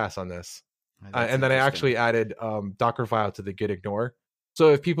hard pass on this. And then I actually added Docker file to the git ignore.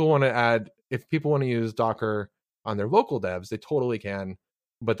 So if people want to use Docker on their local devs, they totally can,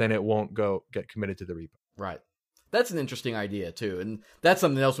 but then it won't get committed to the repo. Right. That's an interesting idea too. And that's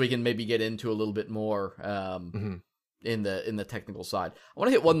something else we can maybe get into a little bit more in the technical side. I want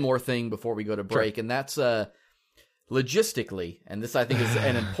to hit one more thing before we go to break, and that's logistically, and this I think is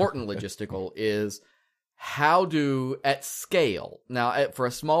an important logistical, is how do, at scale, now for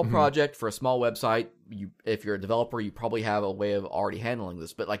a small project, for a small website, if you're a developer, you probably have a way of already handling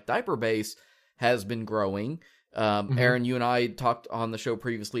this, but like DiaperBase has been growing. Aaron, you and I talked on the show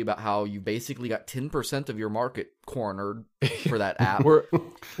previously about how you basically got 10% of your market cornered for that app. we're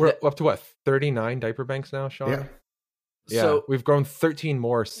up to what, 39 diaper banks now, Sean? Yeah. So we've grown 13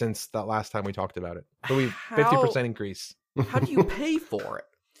 more since that last time we talked about it. So we've 50% increase. How do you pay for it?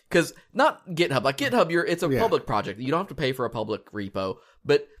 Because not GitHub, like GitHub, it's a public project. You don't have to pay for a public repo,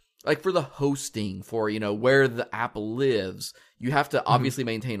 but like for the hosting, for where the app lives, you have to obviously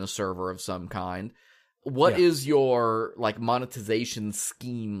maintain a server of some kind. What is your like monetization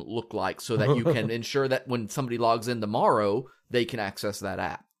scheme look like so that you can ensure that when somebody logs in tomorrow, they can access that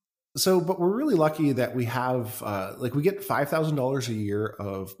app? So, but we're really lucky that we have we get $5,000 a year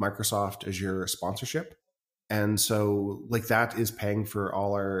of Microsoft Azure sponsorship. And so like that is paying for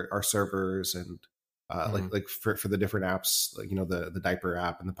all our servers and like for the different apps, like, the diaper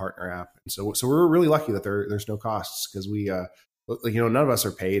app and the partner app. And so we're really lucky that there's no costs, because we, none of us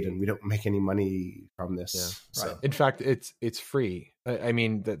are paid and we don't make any money from this. Yeah, right. So. In fact, it's free. I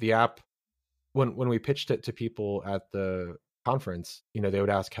mean, the app, when we pitched it to people at the conference, they would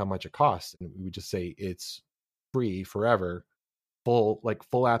ask how much it costs, and we would just say it's free forever. Full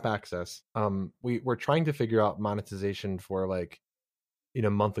app access. We're trying to figure out monetization for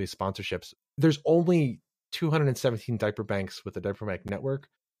monthly sponsorships. There's only 217 diaper banks with the Diaper Bank network.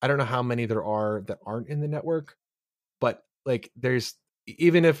 I don't know how many there are that aren't in the network, but there's,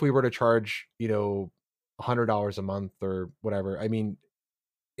 even if we were to charge $100 a month or whatever, I mean,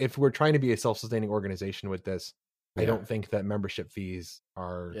 if we're trying to be a self-sustaining organization with this, I don't think that membership fees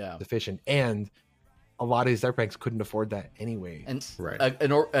are sufficient. And a lot of these diaper banks couldn't afford that anyway. And Right.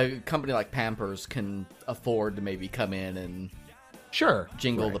 a company like Pampers can afford to maybe come in and Sure.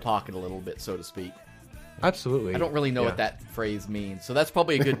 jingle Right. the pocket a little bit, so to speak. Absolutely. I don't really know Yeah. what that phrase means, so that's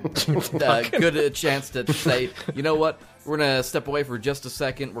probably a good chance to say, you know what, we're going to step away for just a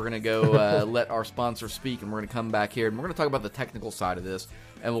second, we're going to go let our sponsor speak, and we're going to come back here, and we're going to talk about the technical side of this,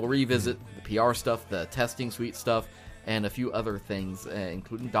 and we'll revisit the PR stuff, the testing suite stuff, and a few other things,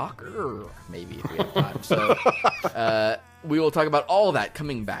 including Docker, maybe, if we have time. So we will talk about all that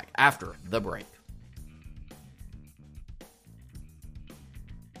coming back after the break.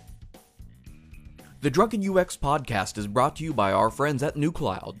 The Drunken UX podcast is brought to you by our friends at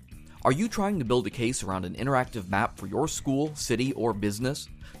NewCloud. Are you trying to build a case around an interactive map for your school, city, or business?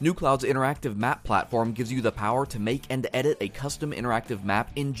 NewCloud's interactive map platform gives you the power to make and edit a custom interactive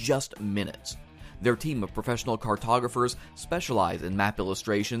map in just minutes. Their team of professional cartographers specialize in map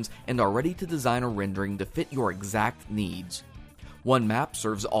illustrations and are ready to design a rendering to fit your exact needs. One map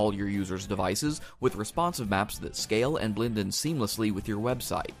serves all your users' devices with responsive maps that scale and blend in seamlessly with your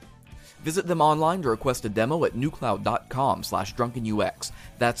website. Visit them online to request a demo at newcloud.com/drunkenux.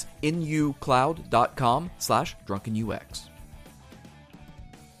 That's nucloud.com/drunkenux.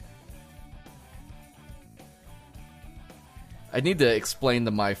 I need to explain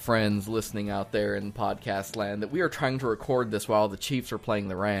to my friends listening out there in podcast land that we are trying to record this while the Chiefs are playing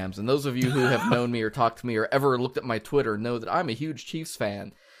the Rams. And those of you who have known me or talked to me or ever looked at my Twitter know that I'm a huge Chiefs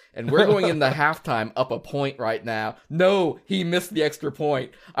fan. And we're going into halftime up a point right now. No, he missed the extra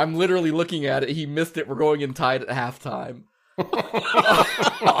point. I'm literally looking at it. He missed it. We're going in tied at halftime.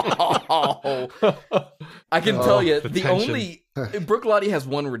 I can tell you, the only... Brooke Lottie has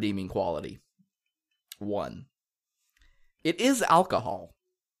one redeeming quality. One. It is alcohol.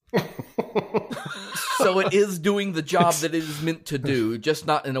 So it is doing the job that it is meant to do, just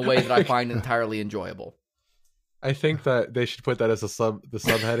not in a way that I find entirely enjoyable. I think that they should put that as the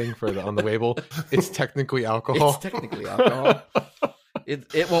subheading for on the label. It's technically alcohol. It's technically alcohol.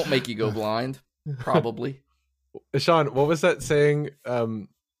 It won't make you go blind, probably. Sean, what was that saying?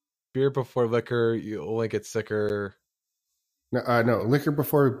 Beer before liquor, you only get sicker. No, liquor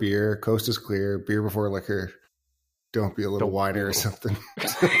before beer, coast is clear, beer before liquor. Don't be a little whiner or something.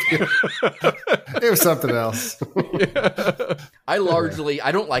 It was something else. Yeah. I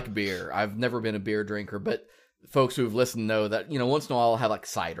don't like beer. I've never been a beer drinker, but folks who've listened know that, once in a while I'll have like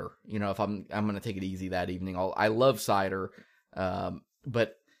cider. If I'm going to take it easy that evening, I love cider.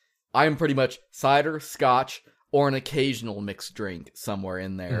 But I'm pretty much cider, scotch, or an occasional mixed drink somewhere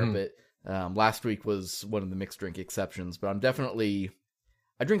in there. Mm-hmm. But last week was one of the mixed drink exceptions, but I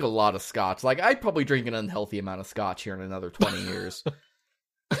drink a lot of scotch. Like, I'd probably drink an unhealthy amount of scotch here in another 20 years.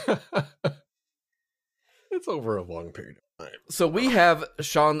 It's over a long period of time. So we have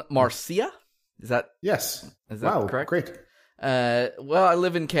Sean Marcia. Yes. Is that correct? Great. Well, I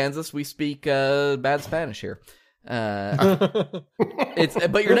live in Kansas. We speak bad Spanish here. But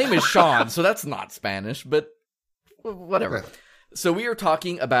your name is Sean, so that's not Spanish, but whatever. Right. So we are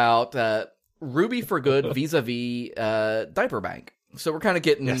talking about Ruby for Good vis-a-vis DiaperBank. So we're kind of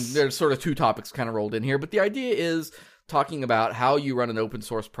getting, there's sort of two topics kind of rolled in here, but the idea is talking about how you run an open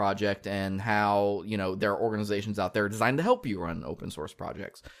source project and how, there are organizations out there designed to help you run open source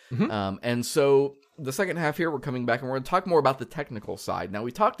projects. Mm-hmm. And so the second half here, we're coming back and we're going to talk more about the technical side. Now,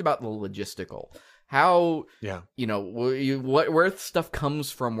 we talked about the logistical, how, where stuff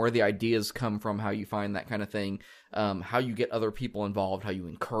comes from, where the ideas come from, how you find that kind of thing, how you get other people involved, how you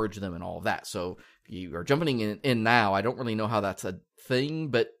encourage them and all of that. So you are jumping in now. I don't really know how that's a thing,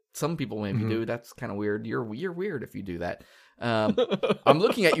 but some people maybe do. That's kind of weird. You're weird if you do that. I'm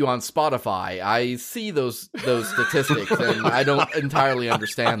looking at you on Spotify. I see those statistics, and I don't entirely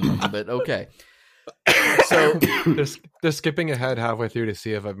understand them, but okay. So they're skipping ahead halfway through to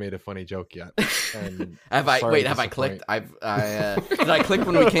see if I've made a funny joke yet. And have I clicked? Did I click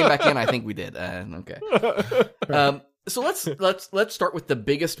when we came back in? I think we did. Okay. So let's start with the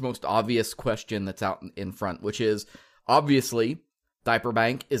biggest, most obvious question that's out in front, which is, obviously,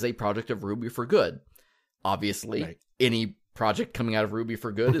 DiaperBank is a project of Ruby for Good. Obviously, any project coming out of Ruby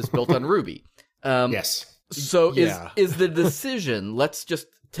for Good is built on Ruby. Yes. So is the decision, let's just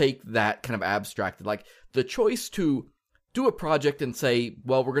take that kind of abstracted, like the choice to do a project and say,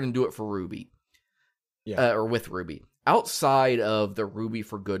 well, we're going to do it for Ruby, or with Ruby, outside of the Ruby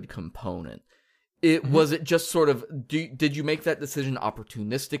for Good component. Was it just sort of, did you make that decision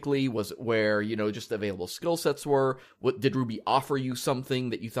opportunistically? Was it where, just available skill sets were? Did Ruby offer you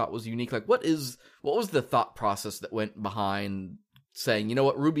something that you thought was unique? Like, what was the thought process that went behind saying,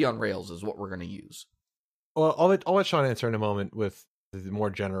 Ruby on Rails is what we're going to use? Well, I'll let Sean answer in a moment with more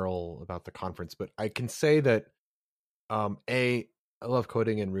general about the conference, but I can say that I love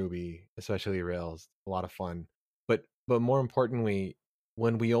coding in Ruby, especially Rails. A lot of fun. But more importantly,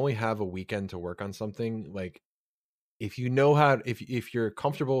 when we only have a weekend to work on something, like if you know if you're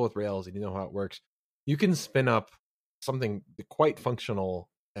comfortable with Rails and you know how it works, you can spin up something quite functional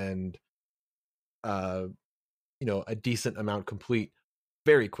and a decent amount complete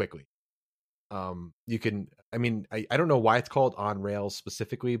very quickly. You can, I don't know why it's called on Rails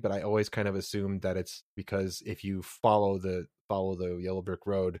specifically, but I always kind of assumed that it's because if you follow the yellow brick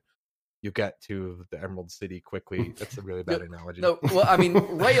road, you get to the Emerald City quickly. That's a really bad analogy. No, well,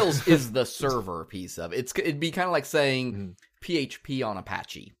 Rails is the server piece of it. It'd be kind of like saying PHP on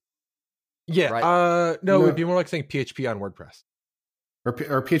Apache. Yeah. Right? No, it'd be more like saying PHP on WordPress. Or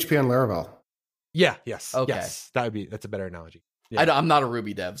PHP on Laravel. Yeah. Yes. Okay. Yes. That's a better analogy. Yeah. I'm not a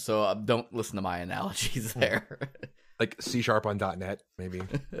Ruby dev, so don't listen to my analogies there. Like C# on .NET, maybe.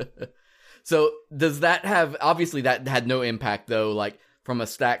 So does that have, obviously that had no impact though, like from a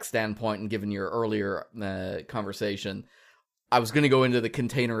stack standpoint, and given your earlier conversation, I was going to go into the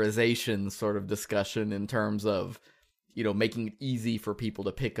containerization sort of discussion in terms of, making it easy for people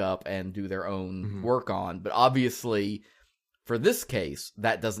to pick up and do their own work on. But obviously for this case,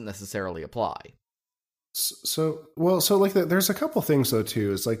 that doesn't necessarily apply. So like there's a couple things though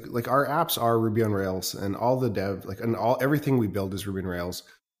too. It's like our apps are Ruby on Rails, and all the dev, everything we build is Ruby on Rails.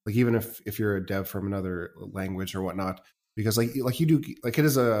 Like even if you're a dev from another language or whatnot, because like you do, like it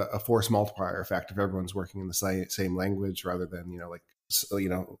is a force multiplier effect if everyone's working in the same language rather than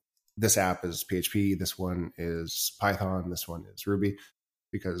this app is PHP, this one is Python, this one is Ruby,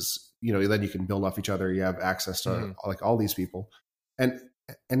 because then you can build off each other. You have access to like all these people, and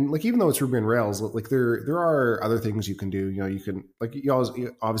like even though it's Ruby on Rails, like there are other things you can do. You can you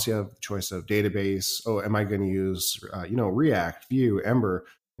obviously have the choice of database. Oh, am I going to use React, Vue, Ember?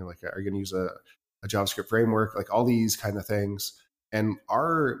 Are you going to use a JavaScript framework? Like all these kind of things. And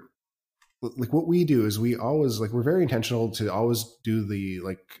what we do is we always we're very intentional to always do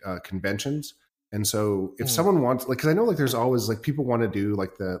the conventions. And so if someone wants, because I know there's always people want to do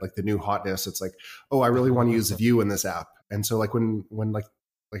the new hotness. It's like, oh, I really want to use Vue in this app. And so when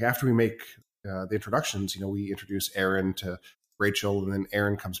after we make the introductions, we introduce Aaron to Rachel, and then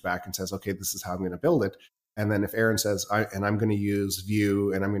Aaron comes back and says, okay, this is how I'm going to build it. And then if Aaron says, I'm going to use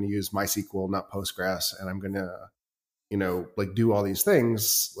Vue, and I'm going to use MySQL, not Postgres, and I'm going to, do all these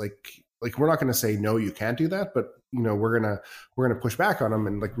things, we're not going to say, no, you can't do that. But, we're going to push back on him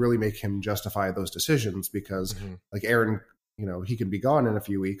and really make him justify those decisions, because Aaron, he can be gone in a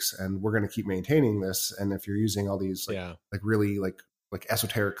few weeks, and we're going to keep maintaining this. And if you're using all these really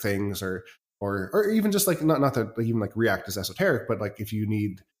esoteric things, or even just not that even React is esoteric, but if you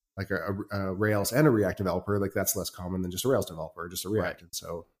need a Rails and a React developer, that's less common than just a Rails developer or just a React. Right. And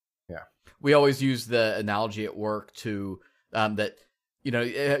so, yeah, we always use the analogy at work to that,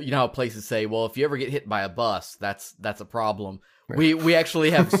 how places say, well, if you ever get hit by a bus, that's a problem. Right. We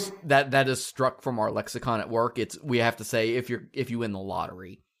actually have that is struck from our lexicon at work. We have to say if you win the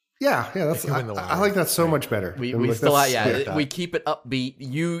lottery. Yeah, that's I like that so much better. We still we keep it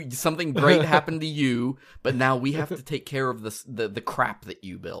upbeat. Something great happened to you, but now we have to take care of the crap that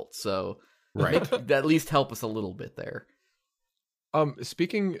you built. So at least help us a little bit there.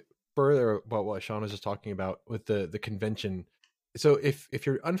 Speaking further about what Sean was just talking about with the convention. So if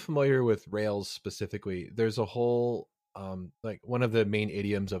you're unfamiliar with Rails specifically, there's a whole one of the main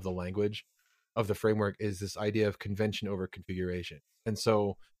idioms of the language of the framework is this idea of convention over configuration. And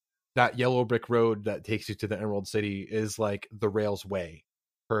so that yellow brick road that takes you to the Emerald City is like the Rails way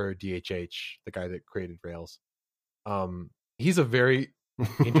per DHH, the guy that created Rails. He's a very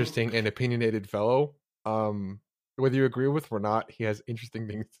interesting and opinionated fellow. Whether you agree with him or not, he has interesting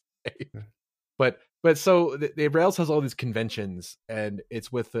things to say. But so the Rails has all these conventions, and it's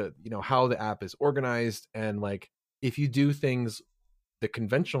with the how the app is organized, and if you do things the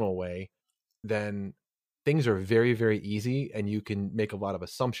conventional way, then things are very, very easy, and you can make a lot of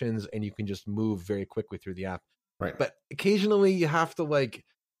assumptions, and you can just move very quickly through the app. Right. But occasionally you have to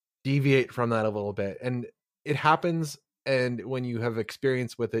deviate from that a little bit, and it happens. And when you have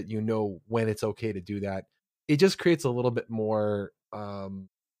experience with it, when it's okay to do that. It just creates a little bit more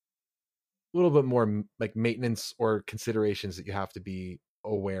maintenance or considerations that you have to be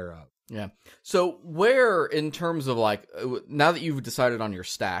aware of. Yeah. So where, in terms of now that you've decided on your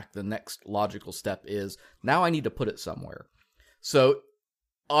stack, the next logical step is now I need to put it somewhere. So,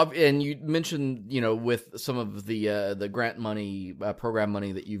 and you mentioned, with some of the grant money, program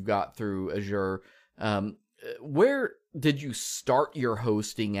money that you've got through Azure, where did you start your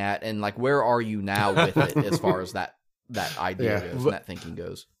hosting at, and where are you now with it as far as that that idea Yeah. goes and that thinking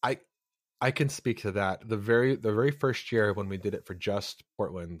goes. I can speak to that. The very first year when we did it for just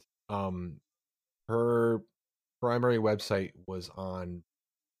Portland, her primary website was on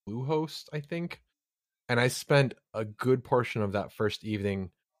Bluehost, I think. And I spent a good portion of that first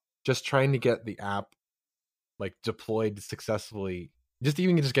evening just trying to get the app like deployed successfully, just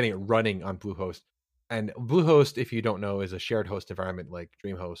getting it running on Bluehost. And Bluehost, if you don't know, is a shared host environment like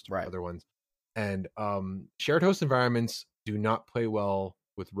DreamHost or Right. other ones. And shared host environments do not play well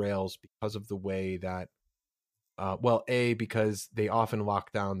with Rails because of the way that, because they often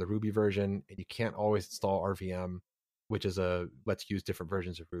lock down the Ruby version and you can't always install RVM, which is let's use different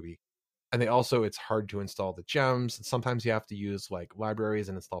versions of Ruby. And it's hard to install the gems. And sometimes you have to use like libraries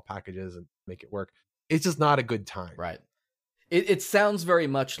and install packages and make it work. It's just not a good time. Right. It sounds very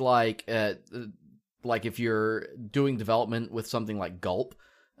much like if you're doing development with something like Gulp,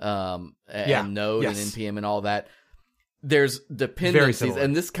 and Node and NPM and all that. There's dependencies,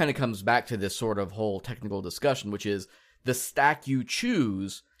 and this kind of comes back to this sort of whole technical discussion, which is the stack you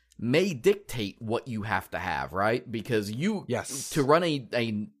choose may dictate what you have to have, right? Because to run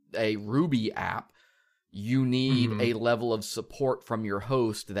a Ruby app, you need a level of support from your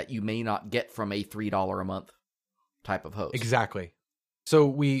host that you may not get from a $3 a month type of host. Exactly. So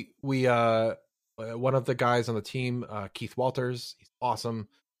we one of the guys on the team, Keith Walters, he's awesome.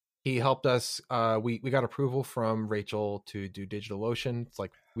 He helped us. We got approval from Rachel to do DigitalOcean. It's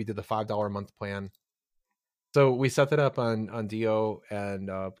like we did the $5 a month plan. So we set that up on Dio,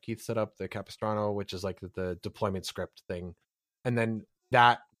 and Keith set up the Capistrano, which is like the deployment script thing. And then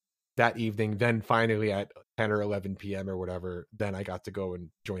that evening, then finally at 10 or 11 p.m. or whatever, then I got to go and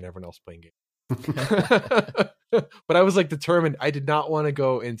join everyone else playing games. But I was like determined. I did not want to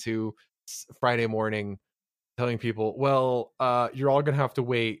go into Friday morning telling people, well, you're all going to have to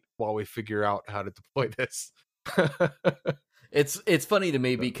wait while we figure out how to deploy this. It's funny to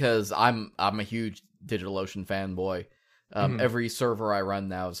me because I'm a huge DigitalOcean fanboy. Every server I run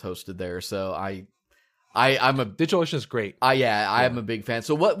now is hosted there, so I'm a DigitalOcean is great. I am a big fan.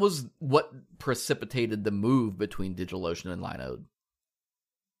 So what precipitated the move between DigitalOcean and Linode?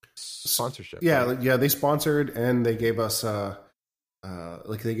 Sponsorship. Yeah, right? yeah, they sponsored and they gave us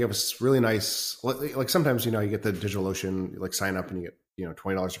they gave us really nice, like sometimes, you get the DigitalOcean, like sign up and you get,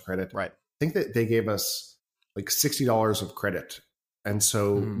 $20 of credit. Right. I think that they gave us like $60 of credit. And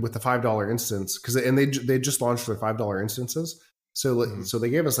so with the $5 instance, and they just launched their $5 instances. So, so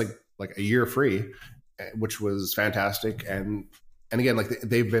they gave us like a year free, which was fantastic. And again, like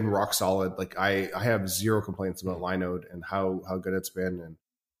they've been rock solid. Like I have zero complaints about Linode and how good it's been, and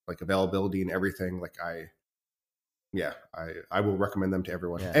like availability and everything. Like I will recommend them to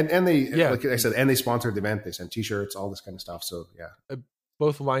everyone. Yeah. And they, like I said, and they sponsored the event. They sent t-shirts, all this kind of stuff. So yeah.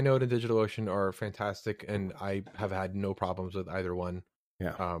 Both Linode and DigitalOcean are fantastic, and I have had no problems with either one.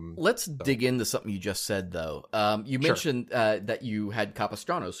 Yeah. Let's dig into something you just said, though. You mentioned that you had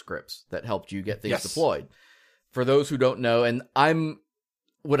Capistrano scripts that helped you get things deployed. For those who don't know, and I'm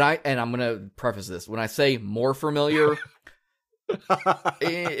going to preface this, when I say more familiar,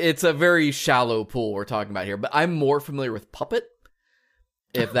 it's a very shallow pool we're talking about here, but I'm more familiar with Puppet,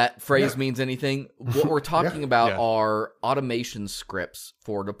 if that phrase means anything. What we're talking about are automation scripts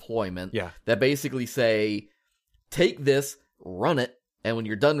for deployment that basically say, take this, run it, and when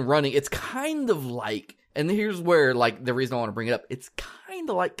you're done running, it's kind of like, and here's where, like, the reason I want to bring it up, it's kind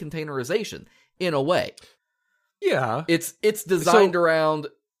of like containerization in a way. Yeah. It's designed around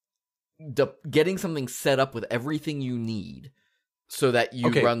getting something set up with everything you need so that you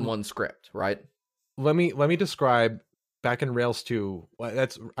run one script, right? Let me describe. Back in Rails 2,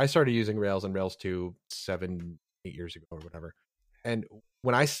 I started using Rails in Rails 2 7-8 years ago or whatever. And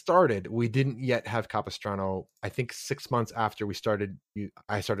when I started, we didn't yet have Capistrano. I think 6 months after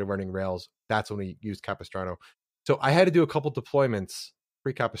I started running Rails. That's when we used Capistrano. So I had to do a couple deployments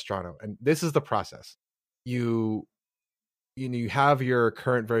pre-Capistrano, and this is the process. You have your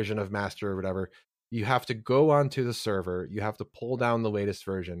current version of master or whatever. You have to go onto the server. You have to pull down the latest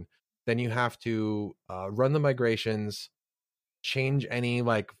version. Then you have to run the migrations, change any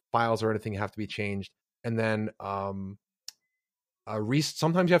like files or anything have to be changed, and then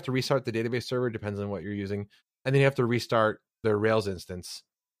sometimes you have to restart the database server, depends on what you're using, and then you have to restart the Rails instance.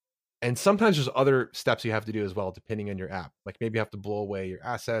 And sometimes there's other steps you have to do as well, depending on your app. Like maybe you have to blow away your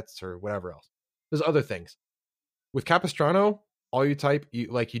assets or whatever else. There's other things. With Capistrano, all you type, you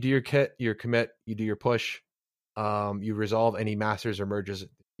do your commit, you do your push, you resolve any masters or merges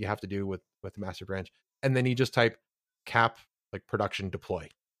you have to do with the master branch, and then you just type cap like production deploy.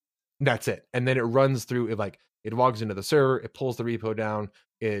 That's it. And then it runs through it, like it logs into the server, it pulls the repo down,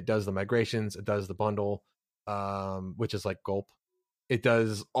 it does the migrations, it does the bundle, which is like gulp. It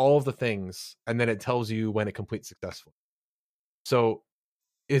does all of the things, and then it tells you when it completes successfully. So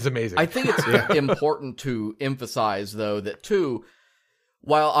it's amazing. I think it's important to emphasize, though, that too,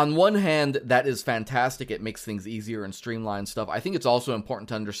 while on one hand that is fantastic, it makes things easier and streamline stuff, I think it's also important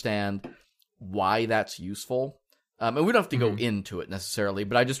to understand why that's useful. And we don't have to go into it necessarily,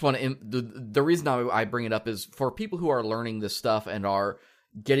 but I just want to, the reason I bring it up is for people who are learning this stuff and are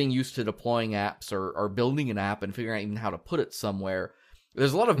getting used to deploying apps or building an app and figuring out even how to put it somewhere.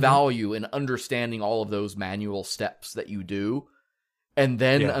 There's a lot of value in understanding all of those manual steps that you do, and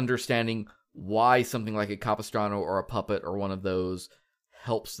then understanding why something like a Capistrano or a Puppet or one of those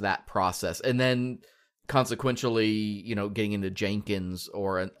helps that process. And then consequentially, getting into Jenkins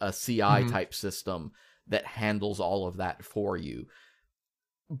or a CI type system that handles all of that for you.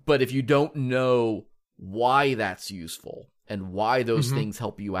 But if you don't know why that's useful and why those things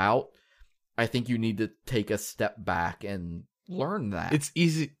help you out, I think you need to take a step back and learn that. It's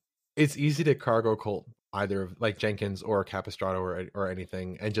easy to cargo cult either like Jenkins or Capistrano or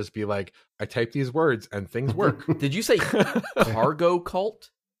anything, and just be like, I type these words and things work. Did you say cargo cult?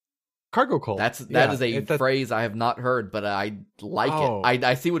 Cargo cult. That is a phrase I have not heard, but I like it.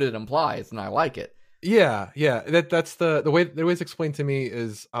 I see what it implies, and I like it. Yeah. That's the way it's explained to me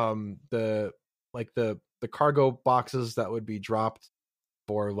is the cargo boxes that would be dropped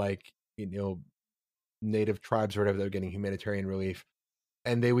for native tribes or whatever that are getting humanitarian relief,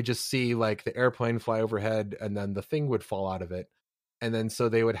 and they would just see like the airplane fly overhead, and then the thing would fall out of it, and then so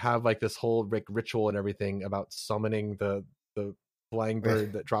they would have like this whole ritual and everything about summoning the flying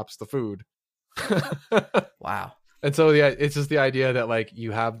bird that drops the food. Wow. And so it's just the idea that like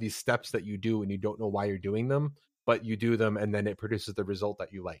you have these steps that you do and you don't know why you're doing them, but you do them and then it produces the result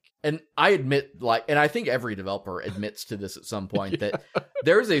that you like. And I admit, and I think every developer admits to this at some point, that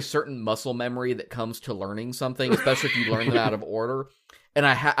there's a certain muscle memory that comes to learning something, especially if you learn them out of order. And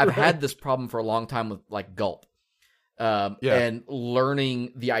I've had this problem for a long time with like Gulp. And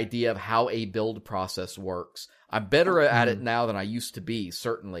learning the idea of how a build process works. I'm better at it now than I used to be,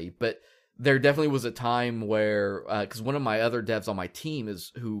 certainly, but there definitely was a time where, because one of my other devs on my team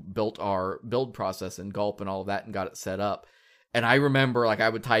is who built our build process in Gulp and all of that and got it set up. And I remember like I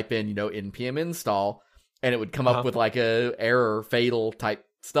would type in, npm install, and it would come up with like a error, fatal type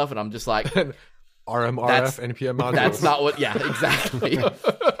stuff. And I'm just like, RMRF npm module. That's not what, exactly.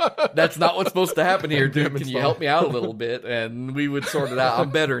 That's not what's supposed to happen here, dude. Can you help me out a little bit? And we would sort it out.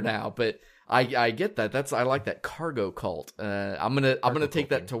 I'm better now, but I get that. I like that cargo cult. I'm gonna take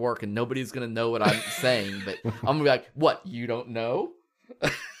that to work, and nobody's gonna know what I'm saying. But I'm gonna be like, "What? You don't know?"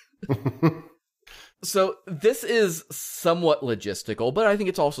 So this is somewhat logistical, but I think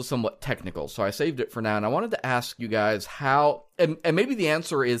it's also somewhat technical. So I saved it for now, and I wanted to ask you guys how, and maybe the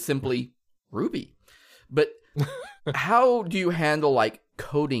answer is simply Ruby, but how do you handle like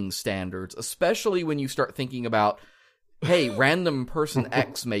coding standards, especially when you start thinking about, hey, random person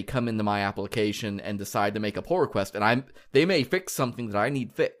X may come into my application and decide to make a pull request, and they may fix something that I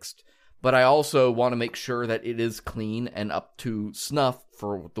need fixed, but I also want to make sure that it is clean and up to snuff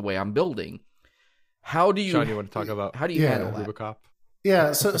for the way I'm building. How do you, Sean, you want to talk about how do you handle that? Rubicop?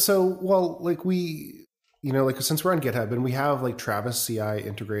 Yeah, so well, like we, since we're on GitHub and we have like Travis CI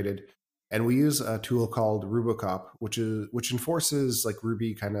integrated, and we use a tool called Rubicop, which enforces like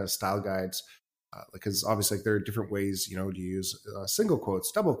Ruby kind of style guides. Because obviously there are different ways, to use single quotes,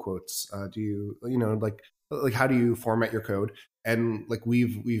 double quotes. Do you, like how do you format your code? And like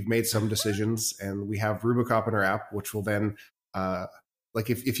we've made some decisions, and we have Rubicop in our app, which will then, like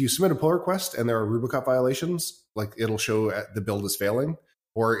if you submit a pull request and there are Rubicop violations, like it'll show the build is failing.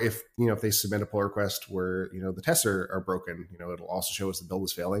 Or if they submit a pull request where the tests are broken, it'll also show us the build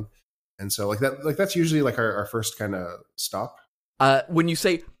is failing. And so that's usually like our first kind of stop. When you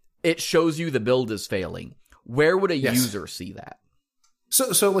say it shows you the build is failing, where would a user see that?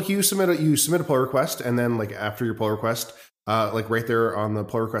 So like you submit a pull request, and then like after your pull request, like right there on the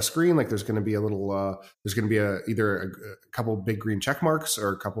pull request screen, like there's going to be either a couple big green check marks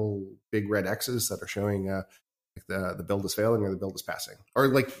or a couple big red X's that are showing like the build is failing or the build is passing, or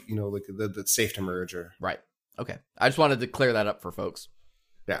like like the safe to merge or right. Okay, I just wanted to clear that up for folks.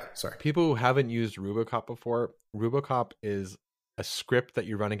 Yeah, sorry. People who haven't used Rubicop before, Rubicop is a script that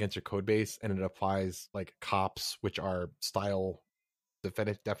you run against your code base, and it applies like cops, which are style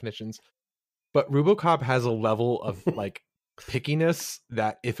definitions. But Rubicop has a level of like pickiness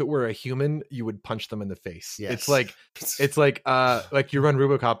that if it were a human, you would punch them in the face. Yes. It's like you run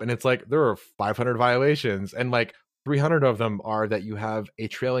Rubicop, and it's like there are 500 violations, and like 300 of them are that you have a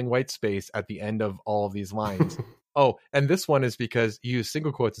trailing white space at the end of all of these lines. Oh, and this one is because you use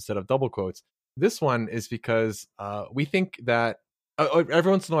single quotes instead of double quotes. this one is because we think that every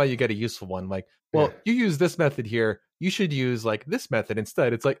once in a while you get a useful one. Like, well, you use this method here. You should use like this method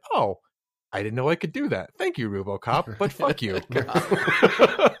instead. It's like, oh, I didn't know I could do that. Thank you, RuboCop, but fuck you.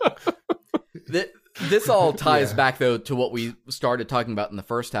 This all ties back though to what we started talking about in the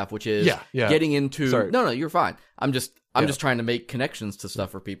first half, which is getting into. Sorry. No, you're fine. I'm just trying to make connections to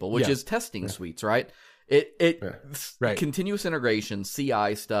stuff for people, which is testing suites, right? Continuous integration,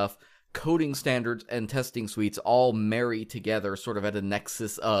 CI stuff, coding standards, and testing suites all marry together, sort of at a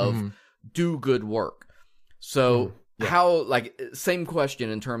nexus of do good work. So how, like, same question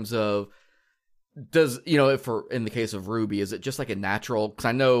in terms of. Does, if in the case of Ruby, is it just like a natural, because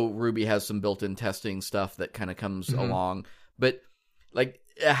I know Ruby has some built-in testing stuff that kind of comes along, but like,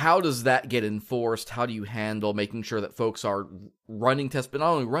 how does that get enforced? How do you handle making sure that folks are running tests, but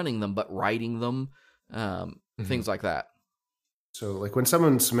not only running them, but writing them, things like that? So like when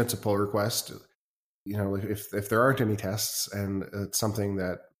someone submits a pull request, if there aren't any tests and it's something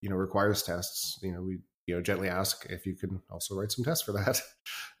that, requires tests, we gently ask if you can also write some tests for that.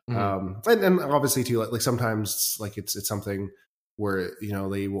 And obviously too, like sometimes like it's something where,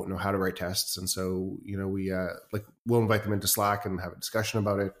 they won't know how to write tests. And so, we'll invite them into Slack and have a discussion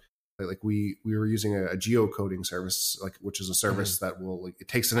about it. Like we were using a geocoding service, like, which is a service that will, like, it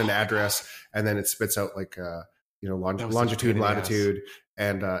takes in an address and then it spits out like, longitude and latitude.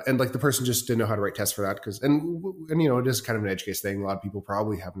 And like the person just didn't know how to write tests for that and it is kind of an edge case thing. A lot of people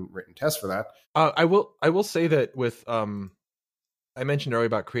probably haven't written tests for that. I will say that with, I mentioned earlier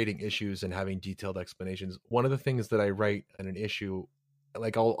about creating issues and having detailed explanations. One of the things that I write in an issue,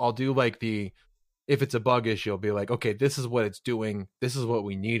 like I'll do like if it's a bug issue, I'll be like, okay, this is what it's doing. This is what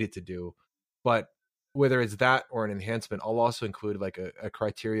we need it to do. But whether it's that or an enhancement, I'll also include like a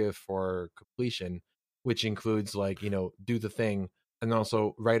criteria for completion, which includes like, do the thing and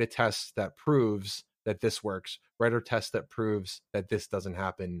also write a test that proves that this works. Write a test that proves that this doesn't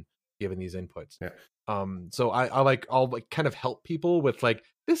happen given these inputs. Yeah. So I'll kind of help people with like,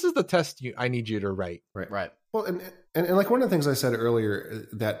 this is the test I need you to write. Right. Well, and like one of the things I said earlier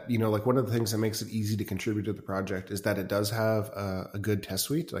that, like one of the things that makes it easy to contribute to the project is that it does have a good test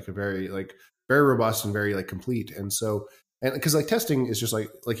suite, like a very robust and very like complete. And so, and because like testing is just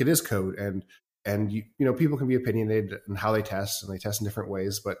like it is code and people can be opinionated in how they test and they test in different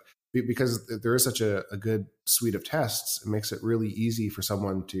ways, but because there is such a good suite of tests, it makes it really easy for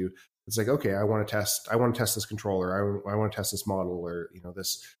someone to, it's like, okay, I want to test this controller. I want to test this model or,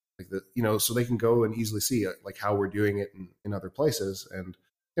 this, like the, so they can go and easily see like how we're doing it in other places and,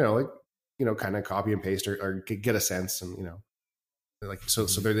 kind of copy and paste or get a sense and, like, so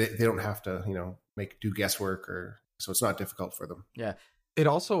they don't have to, do guesswork or, so it's not difficult for them. Yeah. It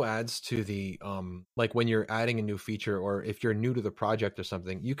also adds to the, like when you're adding a new feature or if you're new to the project or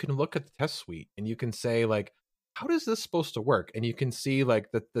something, you can look at the test suite and you can say like, how is this supposed to work? And you can see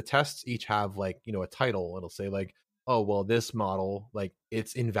like the tests each have like, a title. It'll say like, oh, well, this model, like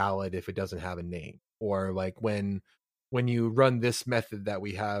it's invalid if it doesn't have a name. Or like when you run this method that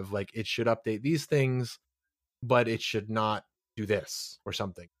we have, like it should update these things, but it should not do this or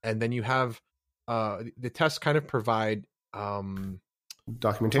something. And then you have the tests kind of provide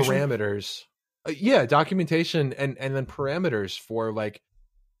documentation parameters. Documentation and then parameters for like,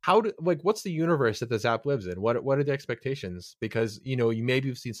 what's the universe that this app lives in? What are the expectations? Because, maybe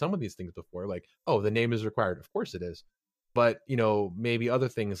you've seen some of these things before, like, oh, the name is required. Of course it is. But, maybe other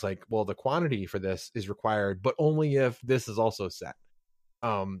things like, well, the quantity for this is required, but only if this is also set.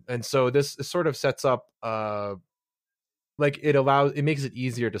 And so this sort of sets up, like it makes it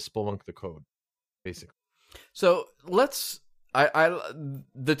easier to spelunk the code, basically. So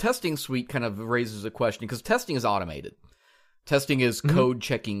the testing suite kind of raises a question because testing is automated. Testing is code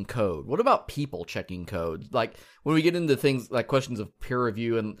checking code. What about people checking code? Like when we get into things like questions of peer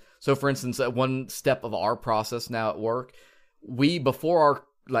review. And so for instance, at one step of our process now at work, before our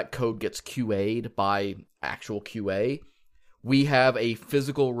like code gets QA'd by actual QA, we have a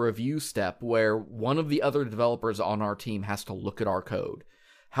physical review step where one of the other developers on our team has to look at our code.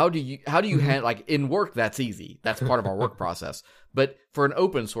 How do you handle, like in work, that's easy. That's part of our work process. But for an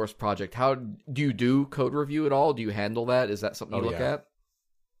open source project, how do you do code review at all? Do you handle that? Is that something you look at?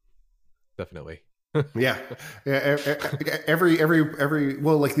 Definitely. Yeah. Every,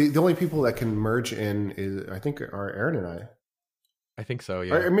 well, like the only people that can merge in is, I think, are Aaron and I. I think so.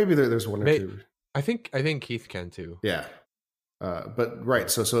 Yeah. Or maybe there's one or two. I think Keith can too. Yeah. But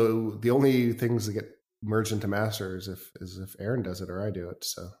right. So the only things that get merged into master is if Aaron does it or I do it.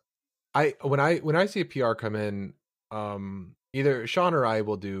 So when I see a PR come in, either Sean or I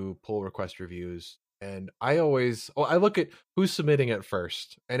will do pull request reviews, And I look at who's submitting it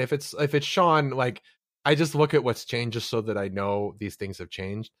first. And if it's Sean, like I just look at what's changed just so that I know these things have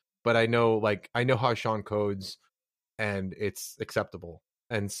changed. But I know how Sean codes, and it's acceptable.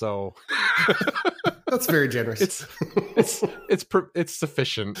 And so that's very generous. It's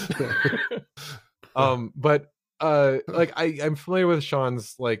sufficient. But like I'm familiar with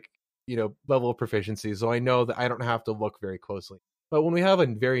Sean's level of proficiency, so I know that I don't have to look very closely. But when we have a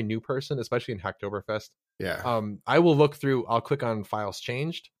very new person, especially in Hacktoberfest, I will look through. I'll click on files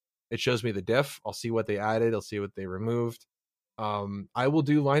changed. It shows me the diff. I'll see what they added. I'll see what they removed. I will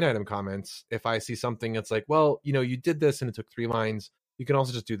do line item comments if I see something that's like, well, you did this and it took 3 lines. You can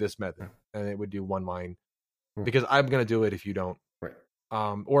also just do this method, and it would do 1 line, because I'm gonna do it if you don't. Right.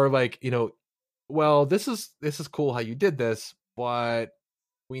 Or like, well, this is cool how you did this, but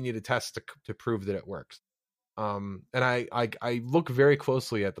we need a test to prove that it works. And I look very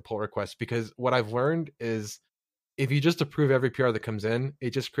closely at the pull requests, because what I've learned is if you just approve every PR that comes in,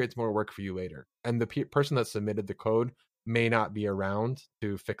 it just creates more work for you later. And the person that submitted the code may not be around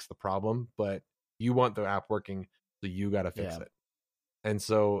to fix the problem, but you want the app working, so you got to fix it. And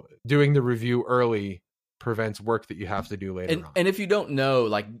so doing the review early prevents work that you have to do later on. And if you don't know,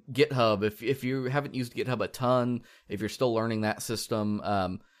 like GitHub, if you haven't used GitHub a ton, if you're still learning that system,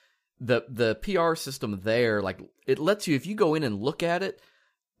 the PR system there, like it lets you, if you go in and look at it,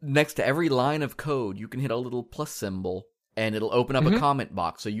 next to every line of code, you can hit a little plus symbol, and it'll open up a comment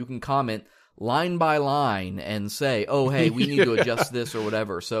box, so you can comment line by line and say, oh, hey, we need to adjust this or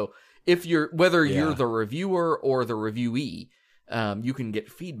whatever. So if you're the reviewer or the reviewee, you can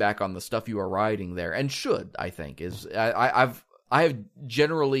get feedback on the stuff you are writing there, and I think I have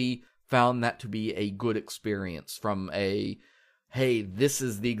generally found that to be a good experience from a, hey, this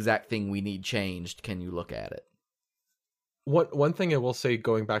is the exact thing we need changed. Can you look at it? One thing I will say,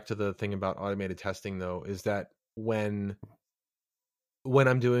 going back to the thing about automated testing, though, is that when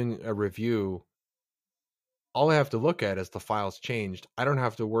I'm doing a review, all I have to look at is the files changed. I don't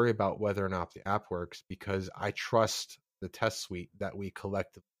have to worry about whether or not the app works, because I trust the test suite that we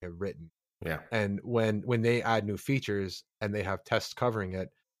collectively have written. Yeah. And when they add new features and they have tests covering it,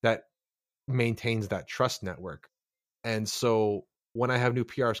 that maintains that trust network. And so when I have new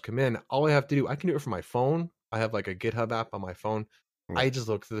PRs come in, all I have to do, I can do it from my phone. I have like a GitHub app on my phone. I just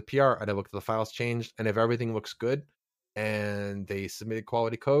look through the PR and I look at the files changed, and if everything looks good and they submitted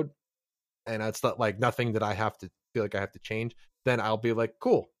quality code, and it's not like nothing that I have to feel like I have to change, then I'll be like,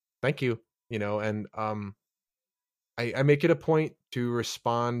 cool, thank you. And I make it a point to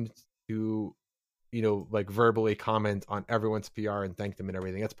respond to, like verbally comment on everyone's PR and thank them and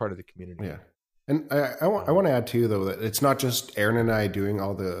everything. That's part of the community. Yeah. And I want to add too, though, that it's not just Aaron and I doing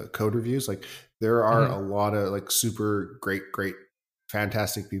all the code reviews. Like there are a lot of like super great,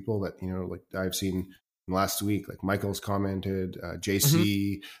 fantastic people that, like I've seen last week, like Michael's commented,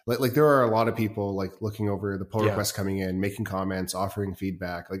 JC, like there are a lot of people like looking over the pull requests coming in, making comments, offering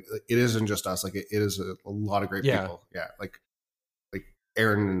feedback. Like it isn't just us. Like it is a lot of great people. Yeah. Like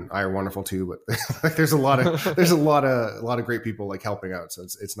Aaron and I are wonderful too, but like there's a lot of great people like helping out. So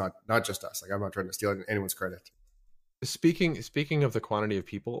it's not just us. Like I'm not trying to steal anyone's credit. Speaking of the quantity of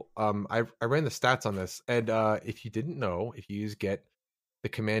people, I ran the stats on this, and if you didn't know, if you use Git, the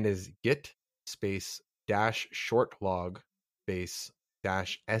command is git space dash short log space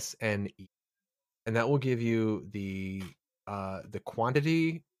dash SNE, and that will give you the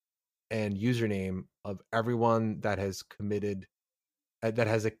quantity and username of everyone that has committed, that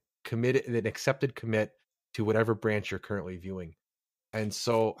has an accepted commit to whatever branch you're currently viewing. And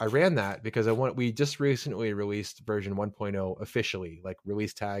so I ran that because we just recently released version 1.0 officially, like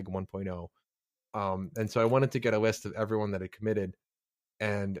release tag 1.0. And so I wanted to get a list of everyone that had committed,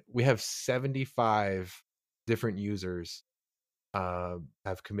 and we have 75 different users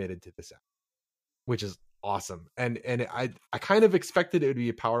have committed to this app, which is awesome. And I kind of expected it would be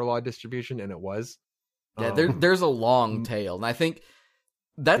a power law distribution, and it was. Yeah, there's a long tail, and I think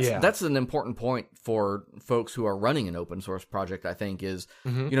that's an important point for folks who are running an open source project. I think is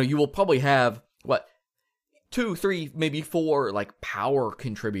you will probably have 2, 3, maybe 4 like power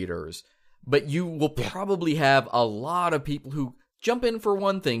contributors, but you will probably have a lot of people who jump in for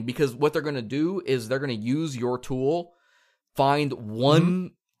one thing, because what they're going to do is they're going to use your tool, find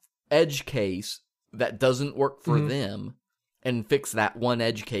one edge case that doesn't work for them, and fix that one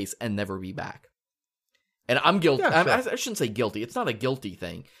edge case and never be back. And I'm guilty. Yeah, sure. I shouldn't say guilty. It's not a guilty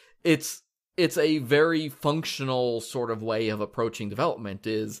thing. It's a very functional sort of way of approaching development.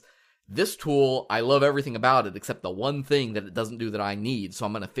 Is this tool, I love everything about it except the one thing that it doesn't do that I need, so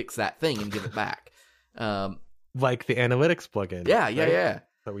I'm going to fix that thing and give it back. Like the analytics plugin. Yeah.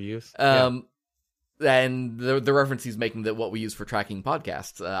 That we use. And the reference he's making that what we use for tracking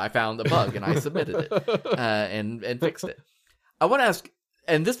podcasts, I found a bug and I submitted it and fixed it. I want to ask,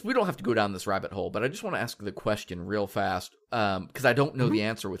 and this we don't have to go down this rabbit hole, but I just want to ask the question real fast because I don't know the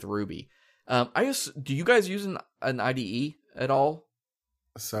answer with Ruby. Do you guys use an IDE at all?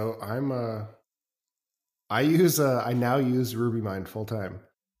 So I now use RubyMine full time.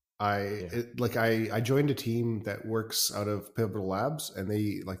 I joined a team that works out of Pivotal Labs, and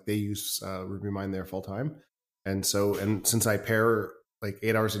they use RubyMine there full time. And since I pair like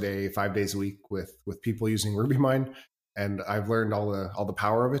 8 hours a day, 5 days a week with people using RubyMine, and I've learned all the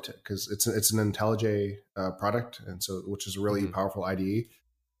power of it because it's an IntelliJ product, and so which is a really powerful IDE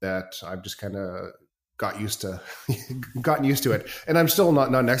that I've just kind of gotten used to it. And I'm still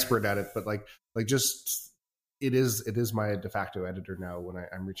not an expert at it, but it is my de facto editor now when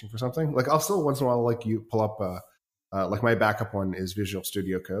I'm reaching for something. Like I'll still once in a while like you pull up like my backup one is Visual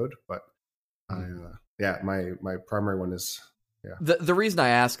Studio Code, but my primary one is The reason I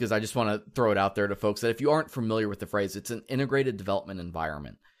ask is I just want to throw it out there to folks that if you aren't familiar with the phrase, it's an integrated development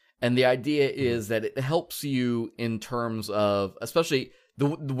environment. And the idea is that it helps you in terms of, especially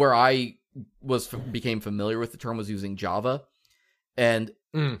where I became familiar with the term was using Java. And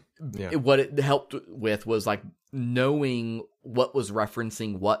what it helped with was like knowing what was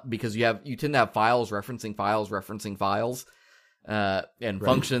referencing what, because you tend to have files referencing files, and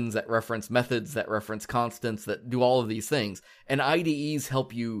functions that reference methods that reference constants that do all of these things. And IDEs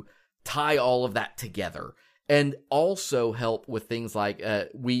help you tie all of that together and also help with things like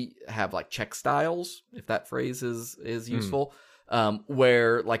we have like check styles, if that phrase is useful.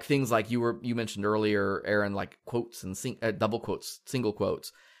 Where like things like you mentioned earlier, Aaron, like quotes and double quotes, single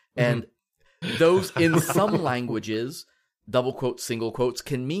quotes, and those in some languages, double quotes, single quotes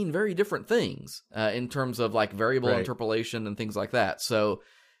can mean very different things in terms of like variable interpolation and things like that. So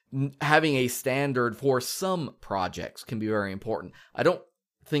having a standard for some projects can be very important. I don't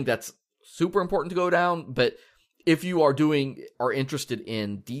think that's super important to go down, but if you are interested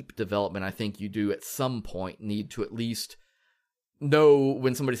in deep development, I think you do at some point need to at least know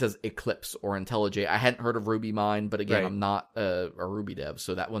when somebody says Eclipse or IntelliJ. I hadn't heard of RubyMine, but again, I'm not a Ruby dev,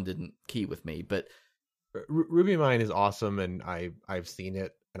 so that one didn't key with me. But RubyMine is awesome, and I've seen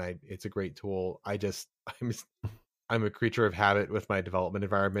it, and it's a great tool. I'm a creature of habit with my development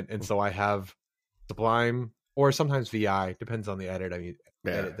environment, and so I have Sublime or sometimes VI, depends on the edit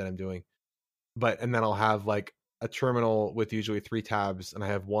that I'm doing. And then I'll have like a terminal with usually 3 tabs, and I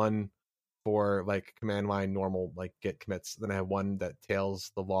have one for like command line normal like git commits. Then I have one that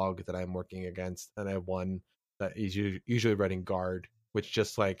tails the log that I'm working against, and I have one that is usually running guard, which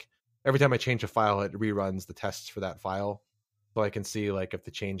just like every time I change a file, it reruns the tests for that file, so I can see like if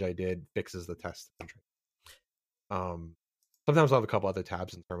the change I did fixes the test. Sometimes I'll have a couple other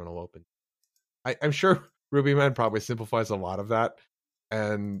tabs in terminal open. I'm sure RubyMine probably simplifies a lot of that,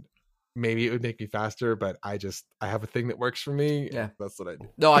 and maybe it would make me faster, but I have a thing that works for me. Yeah, that's what I do.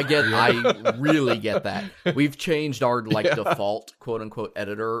 No, I really get that. We've changed our default quote unquote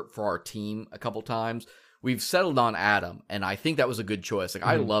editor for our team a couple times. We've settled on Atom, and I think that was a good choice. Like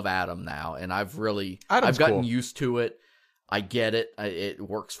I love Atom now, and I've gotten used to it. I get it. It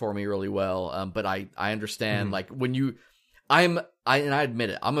works for me really well. But I understand like when and I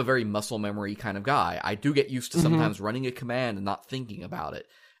admit it, I'm a very muscle memory kind of guy. I do get used to sometimes running a command and not thinking about it.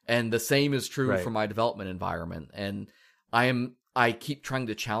 And the same is true for my development environment. And I keep trying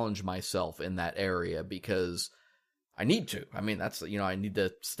to challenge myself in that area because I need to. I mean, that's, I need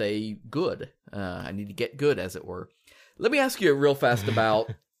to stay good. I need to get good, as it were. Let me ask you real fast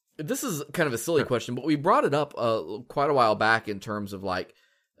about, this is kind of a silly question, but we brought it up quite a while back in terms of like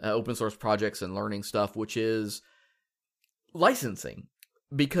open source projects and learning stuff, which is licensing,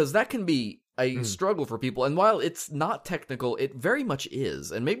 because that can be a struggle for people. And while it's not technical, it very much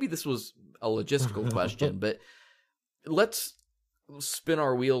is. And maybe this was a logistical question, but let's spin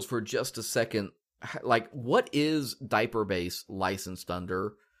our wheels for just a second. Like, what is DiaperBase licensed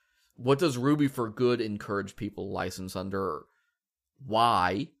under? What does Ruby for Good encourage people license under?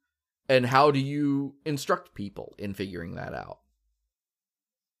 Why? And how do you instruct people in figuring that out?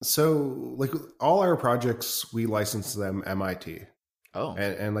 So, like, all our projects, we license them MIT. Oh,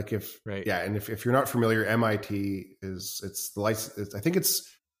 and like if you're not familiar, MIT it's the license. I think it's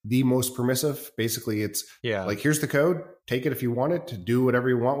the most permissive. Basically, it's like, here's the code. Take it if you want it. To do whatever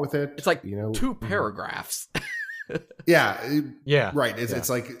you want with it. It's like 2 paragraphs. Right. It's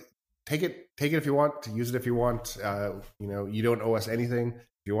like take it if you want. To use it if you want. You don't owe us anything.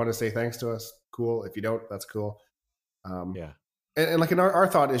 If you want to say thanks to us, cool. If you don't, that's cool. And like our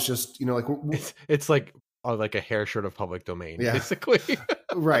thought is just like it's like like a hair short of public domain, Yeah. basically.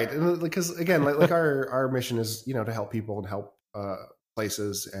 Right. And because again, like our mission is, you know, to help people and help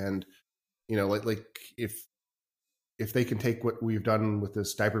places. And, you know, like if they can take what we've done with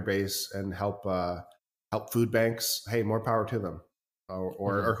this DiaperBase and help food banks, hey, more power to them,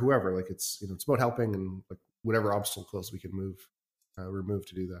 or whoever. Like it's, you know, it's about helping, and like whatever obstacles we can remove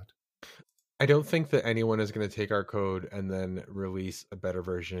to do that. I don't think that anyone is going to take our code and then release a better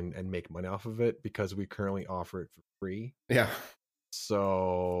version and make money off of it, because we currently offer it for free. Yeah.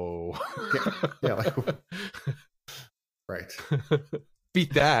 So yeah, like, right.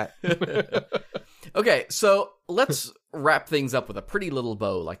 Beat that. Okay, so let's wrap things up with a pretty little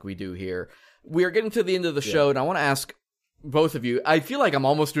bow like we do here. We are getting to the end of the show, and I want to ask both of you. I feel like I'm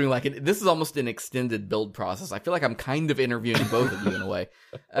almost doing this is almost an extended build process. I feel like I'm kind of interviewing both of you in a way.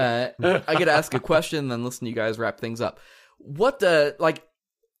 I get to ask a question, then listen to you guys wrap things up. What,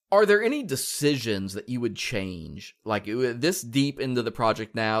 are there any decisions that you would change? Like, this deep into the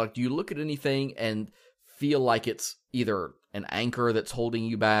project now, do you look at anything and feel like it's either an anchor that's holding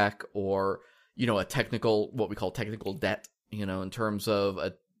you back, or, you know, what we call technical debt, you know, in terms of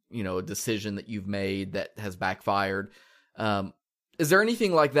a decision that you've made that has backfired? Is there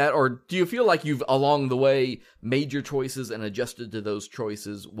anything like that, or do you feel like you've along the way made your choices and adjusted to those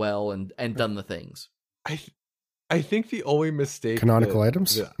choices well and done the things? I think the only mistake canonical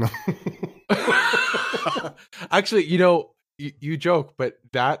items. Yeah. Actually, you know, you joke, but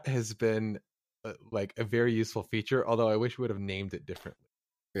that has been like a very useful feature. Although I wish we would have named it differently.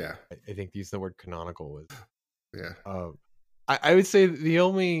 Yeah, I think using the word canonical was. Yeah. I would say the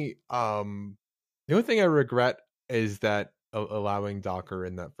only thing I regret is that allowing Docker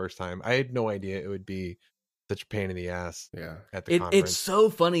in that first time. I had no idea it would be such a pain in the ass. Yeah. At the conference. It's so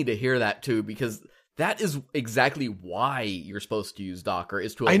funny to hear that too, because that is exactly why you're supposed to use Docker,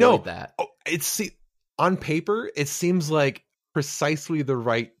 is to avoid that. Oh, on paper, it seems like precisely the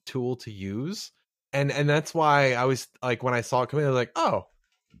right tool to use. And that's why I was like, when I saw it come in, I was like, oh,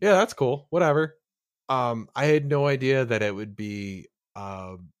 yeah, that's cool. Whatever. I had no idea that it would be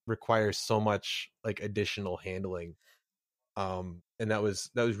require so much like additional handling. And that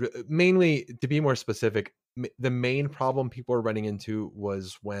was mainly, to be more specific, the main problem people were running into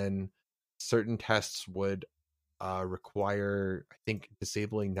was when certain tests would require, I think,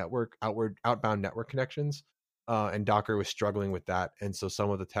 disabling outbound network connections, and Docker was struggling with that, and so some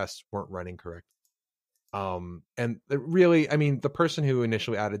of the tests weren't running correctly. And really, I mean, the person who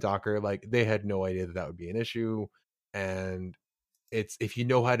initially added Docker, like, they had no idea that would be an issue. And it's, if you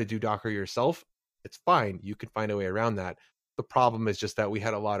know how to do Docker yourself, it's fine. You can find a way around that. The problem is just that we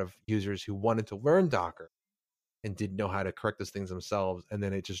had a lot of users who wanted to learn Docker and didn't know how to correct those things themselves. And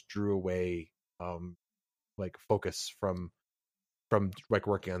then it just drew away, like, focus from like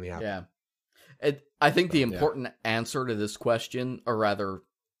working on the app. Yeah. I think the important answer to this question, or rather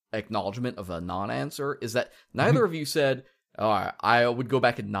acknowledgement of a non-answer, is that neither of you said, "Oh, I would go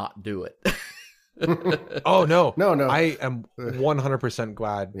back and not do it." Oh no. I am 100%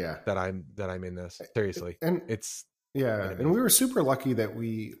 glad Yeah. that I'm in this. Seriously, And it's yeah, and we were super lucky that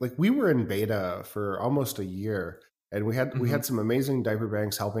we were in beta for almost a year, and we had some amazing diaper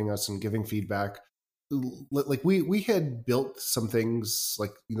banks helping us and giving feedback. Like we had built some things,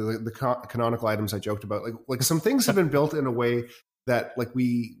 like, you know, the canonical items I joked about, like some things have been built in a way that, like,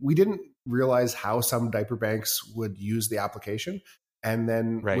 we didn't realize how some diaper banks would use the application, and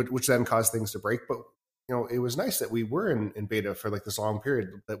then which then caused things to break. But, you know, it was nice that we were in beta for like this long period,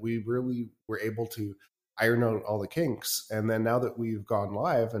 that we really were able to iron out all the kinks. And then now that we've gone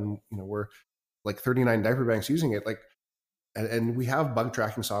live, and, you know, we're like 39 diaper banks using it, like, and we have bug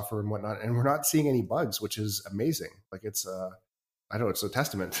tracking software and whatnot, and we're not seeing any bugs, which is amazing. Like, it's I don't know, it's a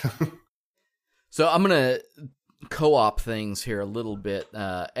testament. So I'm gonna co-op things here a little bit,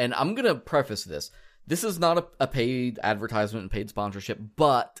 and I'm gonna preface this. This is not a paid advertisement and paid sponsorship,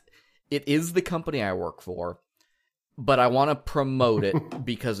 but it is the company I work for. But I want to promote it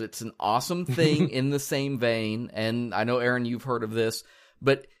because it's an awesome thing in the same vein. And I know, Aaron, you've heard of this,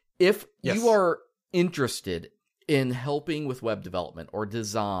 but if you are interested in helping with web development or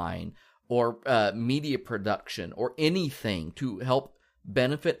design or media production or anything to help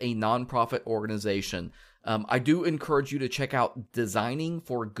benefit a nonprofit organization, I do encourage you to check out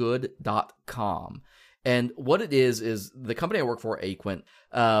designingforgood.com. And what it is the company I work for, Aquint,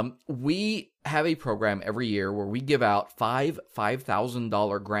 we have a program every year where we give out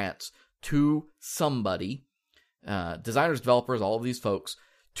 $5,000 grants to somebody, designers, developers, all of these folks,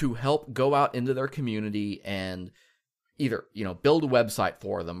 to help go out into their community and either, you know, build a website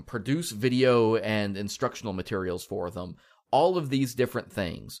for them, produce video and instructional materials for them, all of these different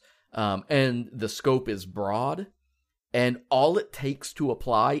things. And the scope is broad. And all it takes to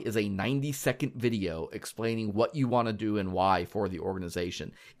apply is a 90-second video explaining what you want to do and why for the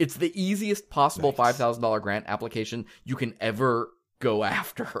organization. It's the easiest possible $5,000 grant application you can ever go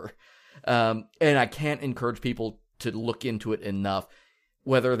after. And I can't encourage people to look into it enough,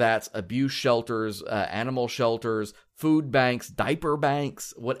 whether that's abuse shelters, animal shelters, food banks, diaper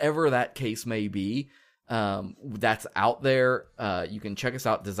banks, whatever that case may be. That's out there. You can check us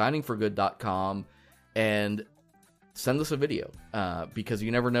out, designingforgood.com, and send us a video, because you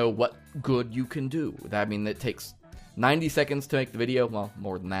never know what good you can do. I mean, it takes 90 seconds to make the video. Well,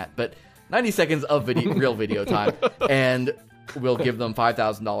 more than that, but 90 seconds of real video time, and we'll give them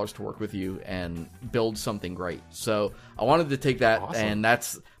 $5,000 to work with you and build something great. So I wanted to take that, and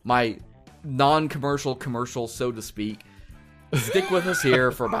that's my non-commercial commercial, so to speak. Stick with us here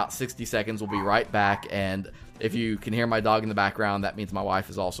for about 60 seconds. We'll be right back, and if you can hear my dog in the background, that means my wife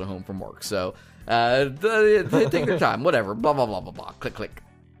is also home from work. So take your time, whatever, blah, blah, blah, blah, blah. Click, click.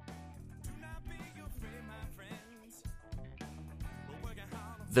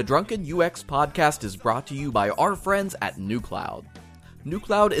 The Drunken UX podcast is brought to you by our friends at NewCloud.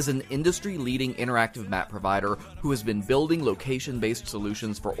 NewCloud is an industry-leading interactive map provider who has been building location-based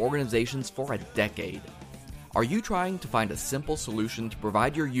solutions for organizations for a decade. Are you trying to find a simple solution to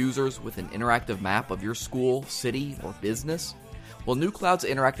provide your users with an interactive map of your school, city, or business? Well, NewCloud's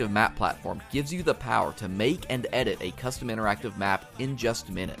interactive map platform gives you the power to make and edit a custom interactive map in just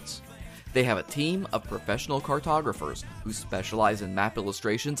minutes. They have a team of professional cartographers who specialize in map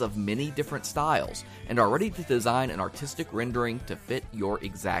illustrations of many different styles and are ready to design an artistic rendering to fit your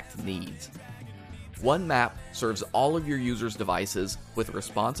exact needs. One map serves all of your users' devices with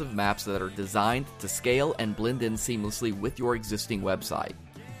responsive maps that are designed to scale and blend in seamlessly with your existing website.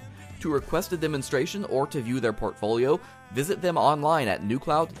 To request a demonstration or to view their portfolio, visit them online at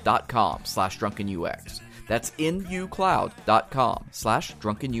nucloud.com/drunkenux. That's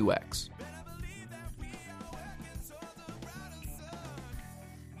nucloud.com/drunkenux.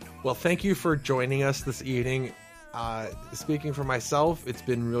 Well, thank you for joining us this evening. Speaking for myself, it's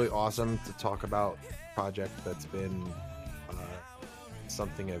been really awesome to talk about a project that's been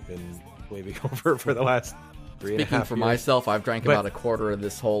something I've been waving over for the last 3.5 years. Speaking for myself, I've drank about a quarter of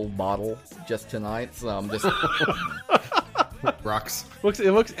this whole bottle just tonight, so I'm just... Rocks.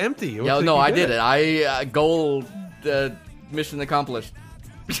 It looks empty. It looks like no, you I did it. I goal mission accomplished.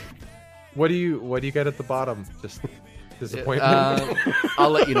 What do you get at the bottom? Just disappointment.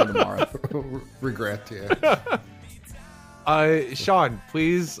 I'll let you know tomorrow. Regret, yeah. Sean,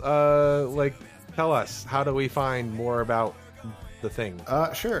 please, tell us, how do we find more about the thing?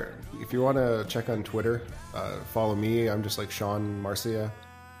 Sure. If you want to check on Twitter, follow me. I'm just like Sean Marcia,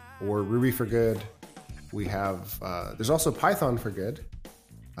 or Ruby for Good. We have, there's also Python for Good.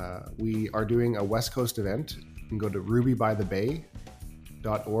 We are doing a West Coast event. You can go to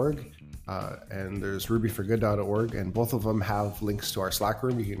rubybythebay.org, and there's rubyforgood.org, and both of them have links to our Slack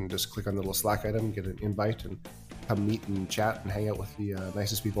room. You can just click on the little Slack item, get an invite, and come meet and chat and hang out with the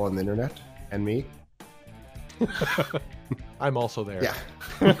nicest people on the internet, and me. I'm also there. Yeah.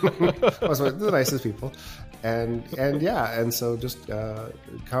 Also, the nicest people. And so just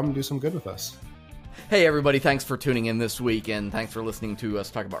come do some good with us. Hey everybody, thanks for tuning in this week, and thanks for listening to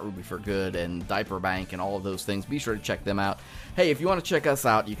us talk about Ruby for Good and Diaper Bank and all of those things. Be sure to check them out. Hey, if you want to check us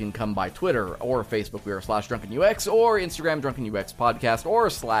out, you can come by Twitter or Facebook. We are /DrunkenUX, or Instagram DrunkenUX Podcast, or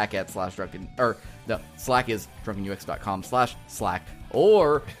Slack at /Drunken, or no, Slack is drunkenux.com/Slack,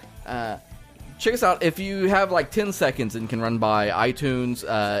 or check us out if you have like 10 seconds and can run by iTunes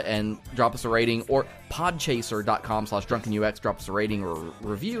and drop us a rating, or podchaser.com/drunkenux. Drop us a rating or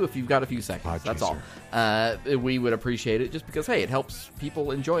review if you've got a few seconds. That's all. We would appreciate it, just because, hey, it helps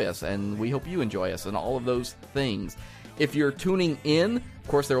people enjoy us, and we hope you enjoy us, and all of those things. If you're tuning in, of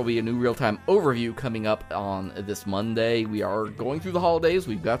course, there will be a new real-time overview coming up on this Monday. We are going through the holidays.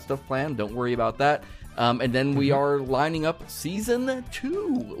 We've got stuff planned. Don't worry about that. And then we are lining up Season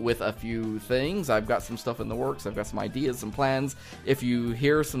 2 with a few things. I've got some stuff in the works. I've got some ideas, some plans. If you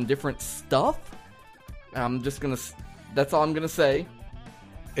hear some different stuff, that's all I'm going to say.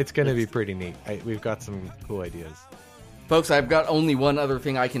 It's going to be pretty neat. We've got some cool ideas. Folks, I've got only one other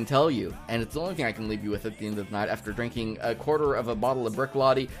thing I can tell you, and it's the only thing I can leave you with at the end of the night after drinking a quarter of a bottle of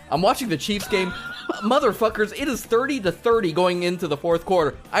Bricklottie. I'm watching the Chiefs game. Motherfuckers, it is 30-30 going into the fourth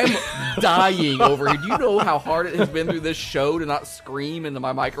quarter. I'm dying over here. Do you know how hard it has been through this show to not scream into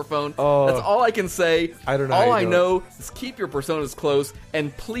my microphone? That's all I can say. I don't know. All I know is keep your personas close,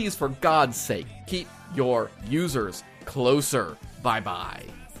 and please, for God's sake, keep your users closer. Bye-bye.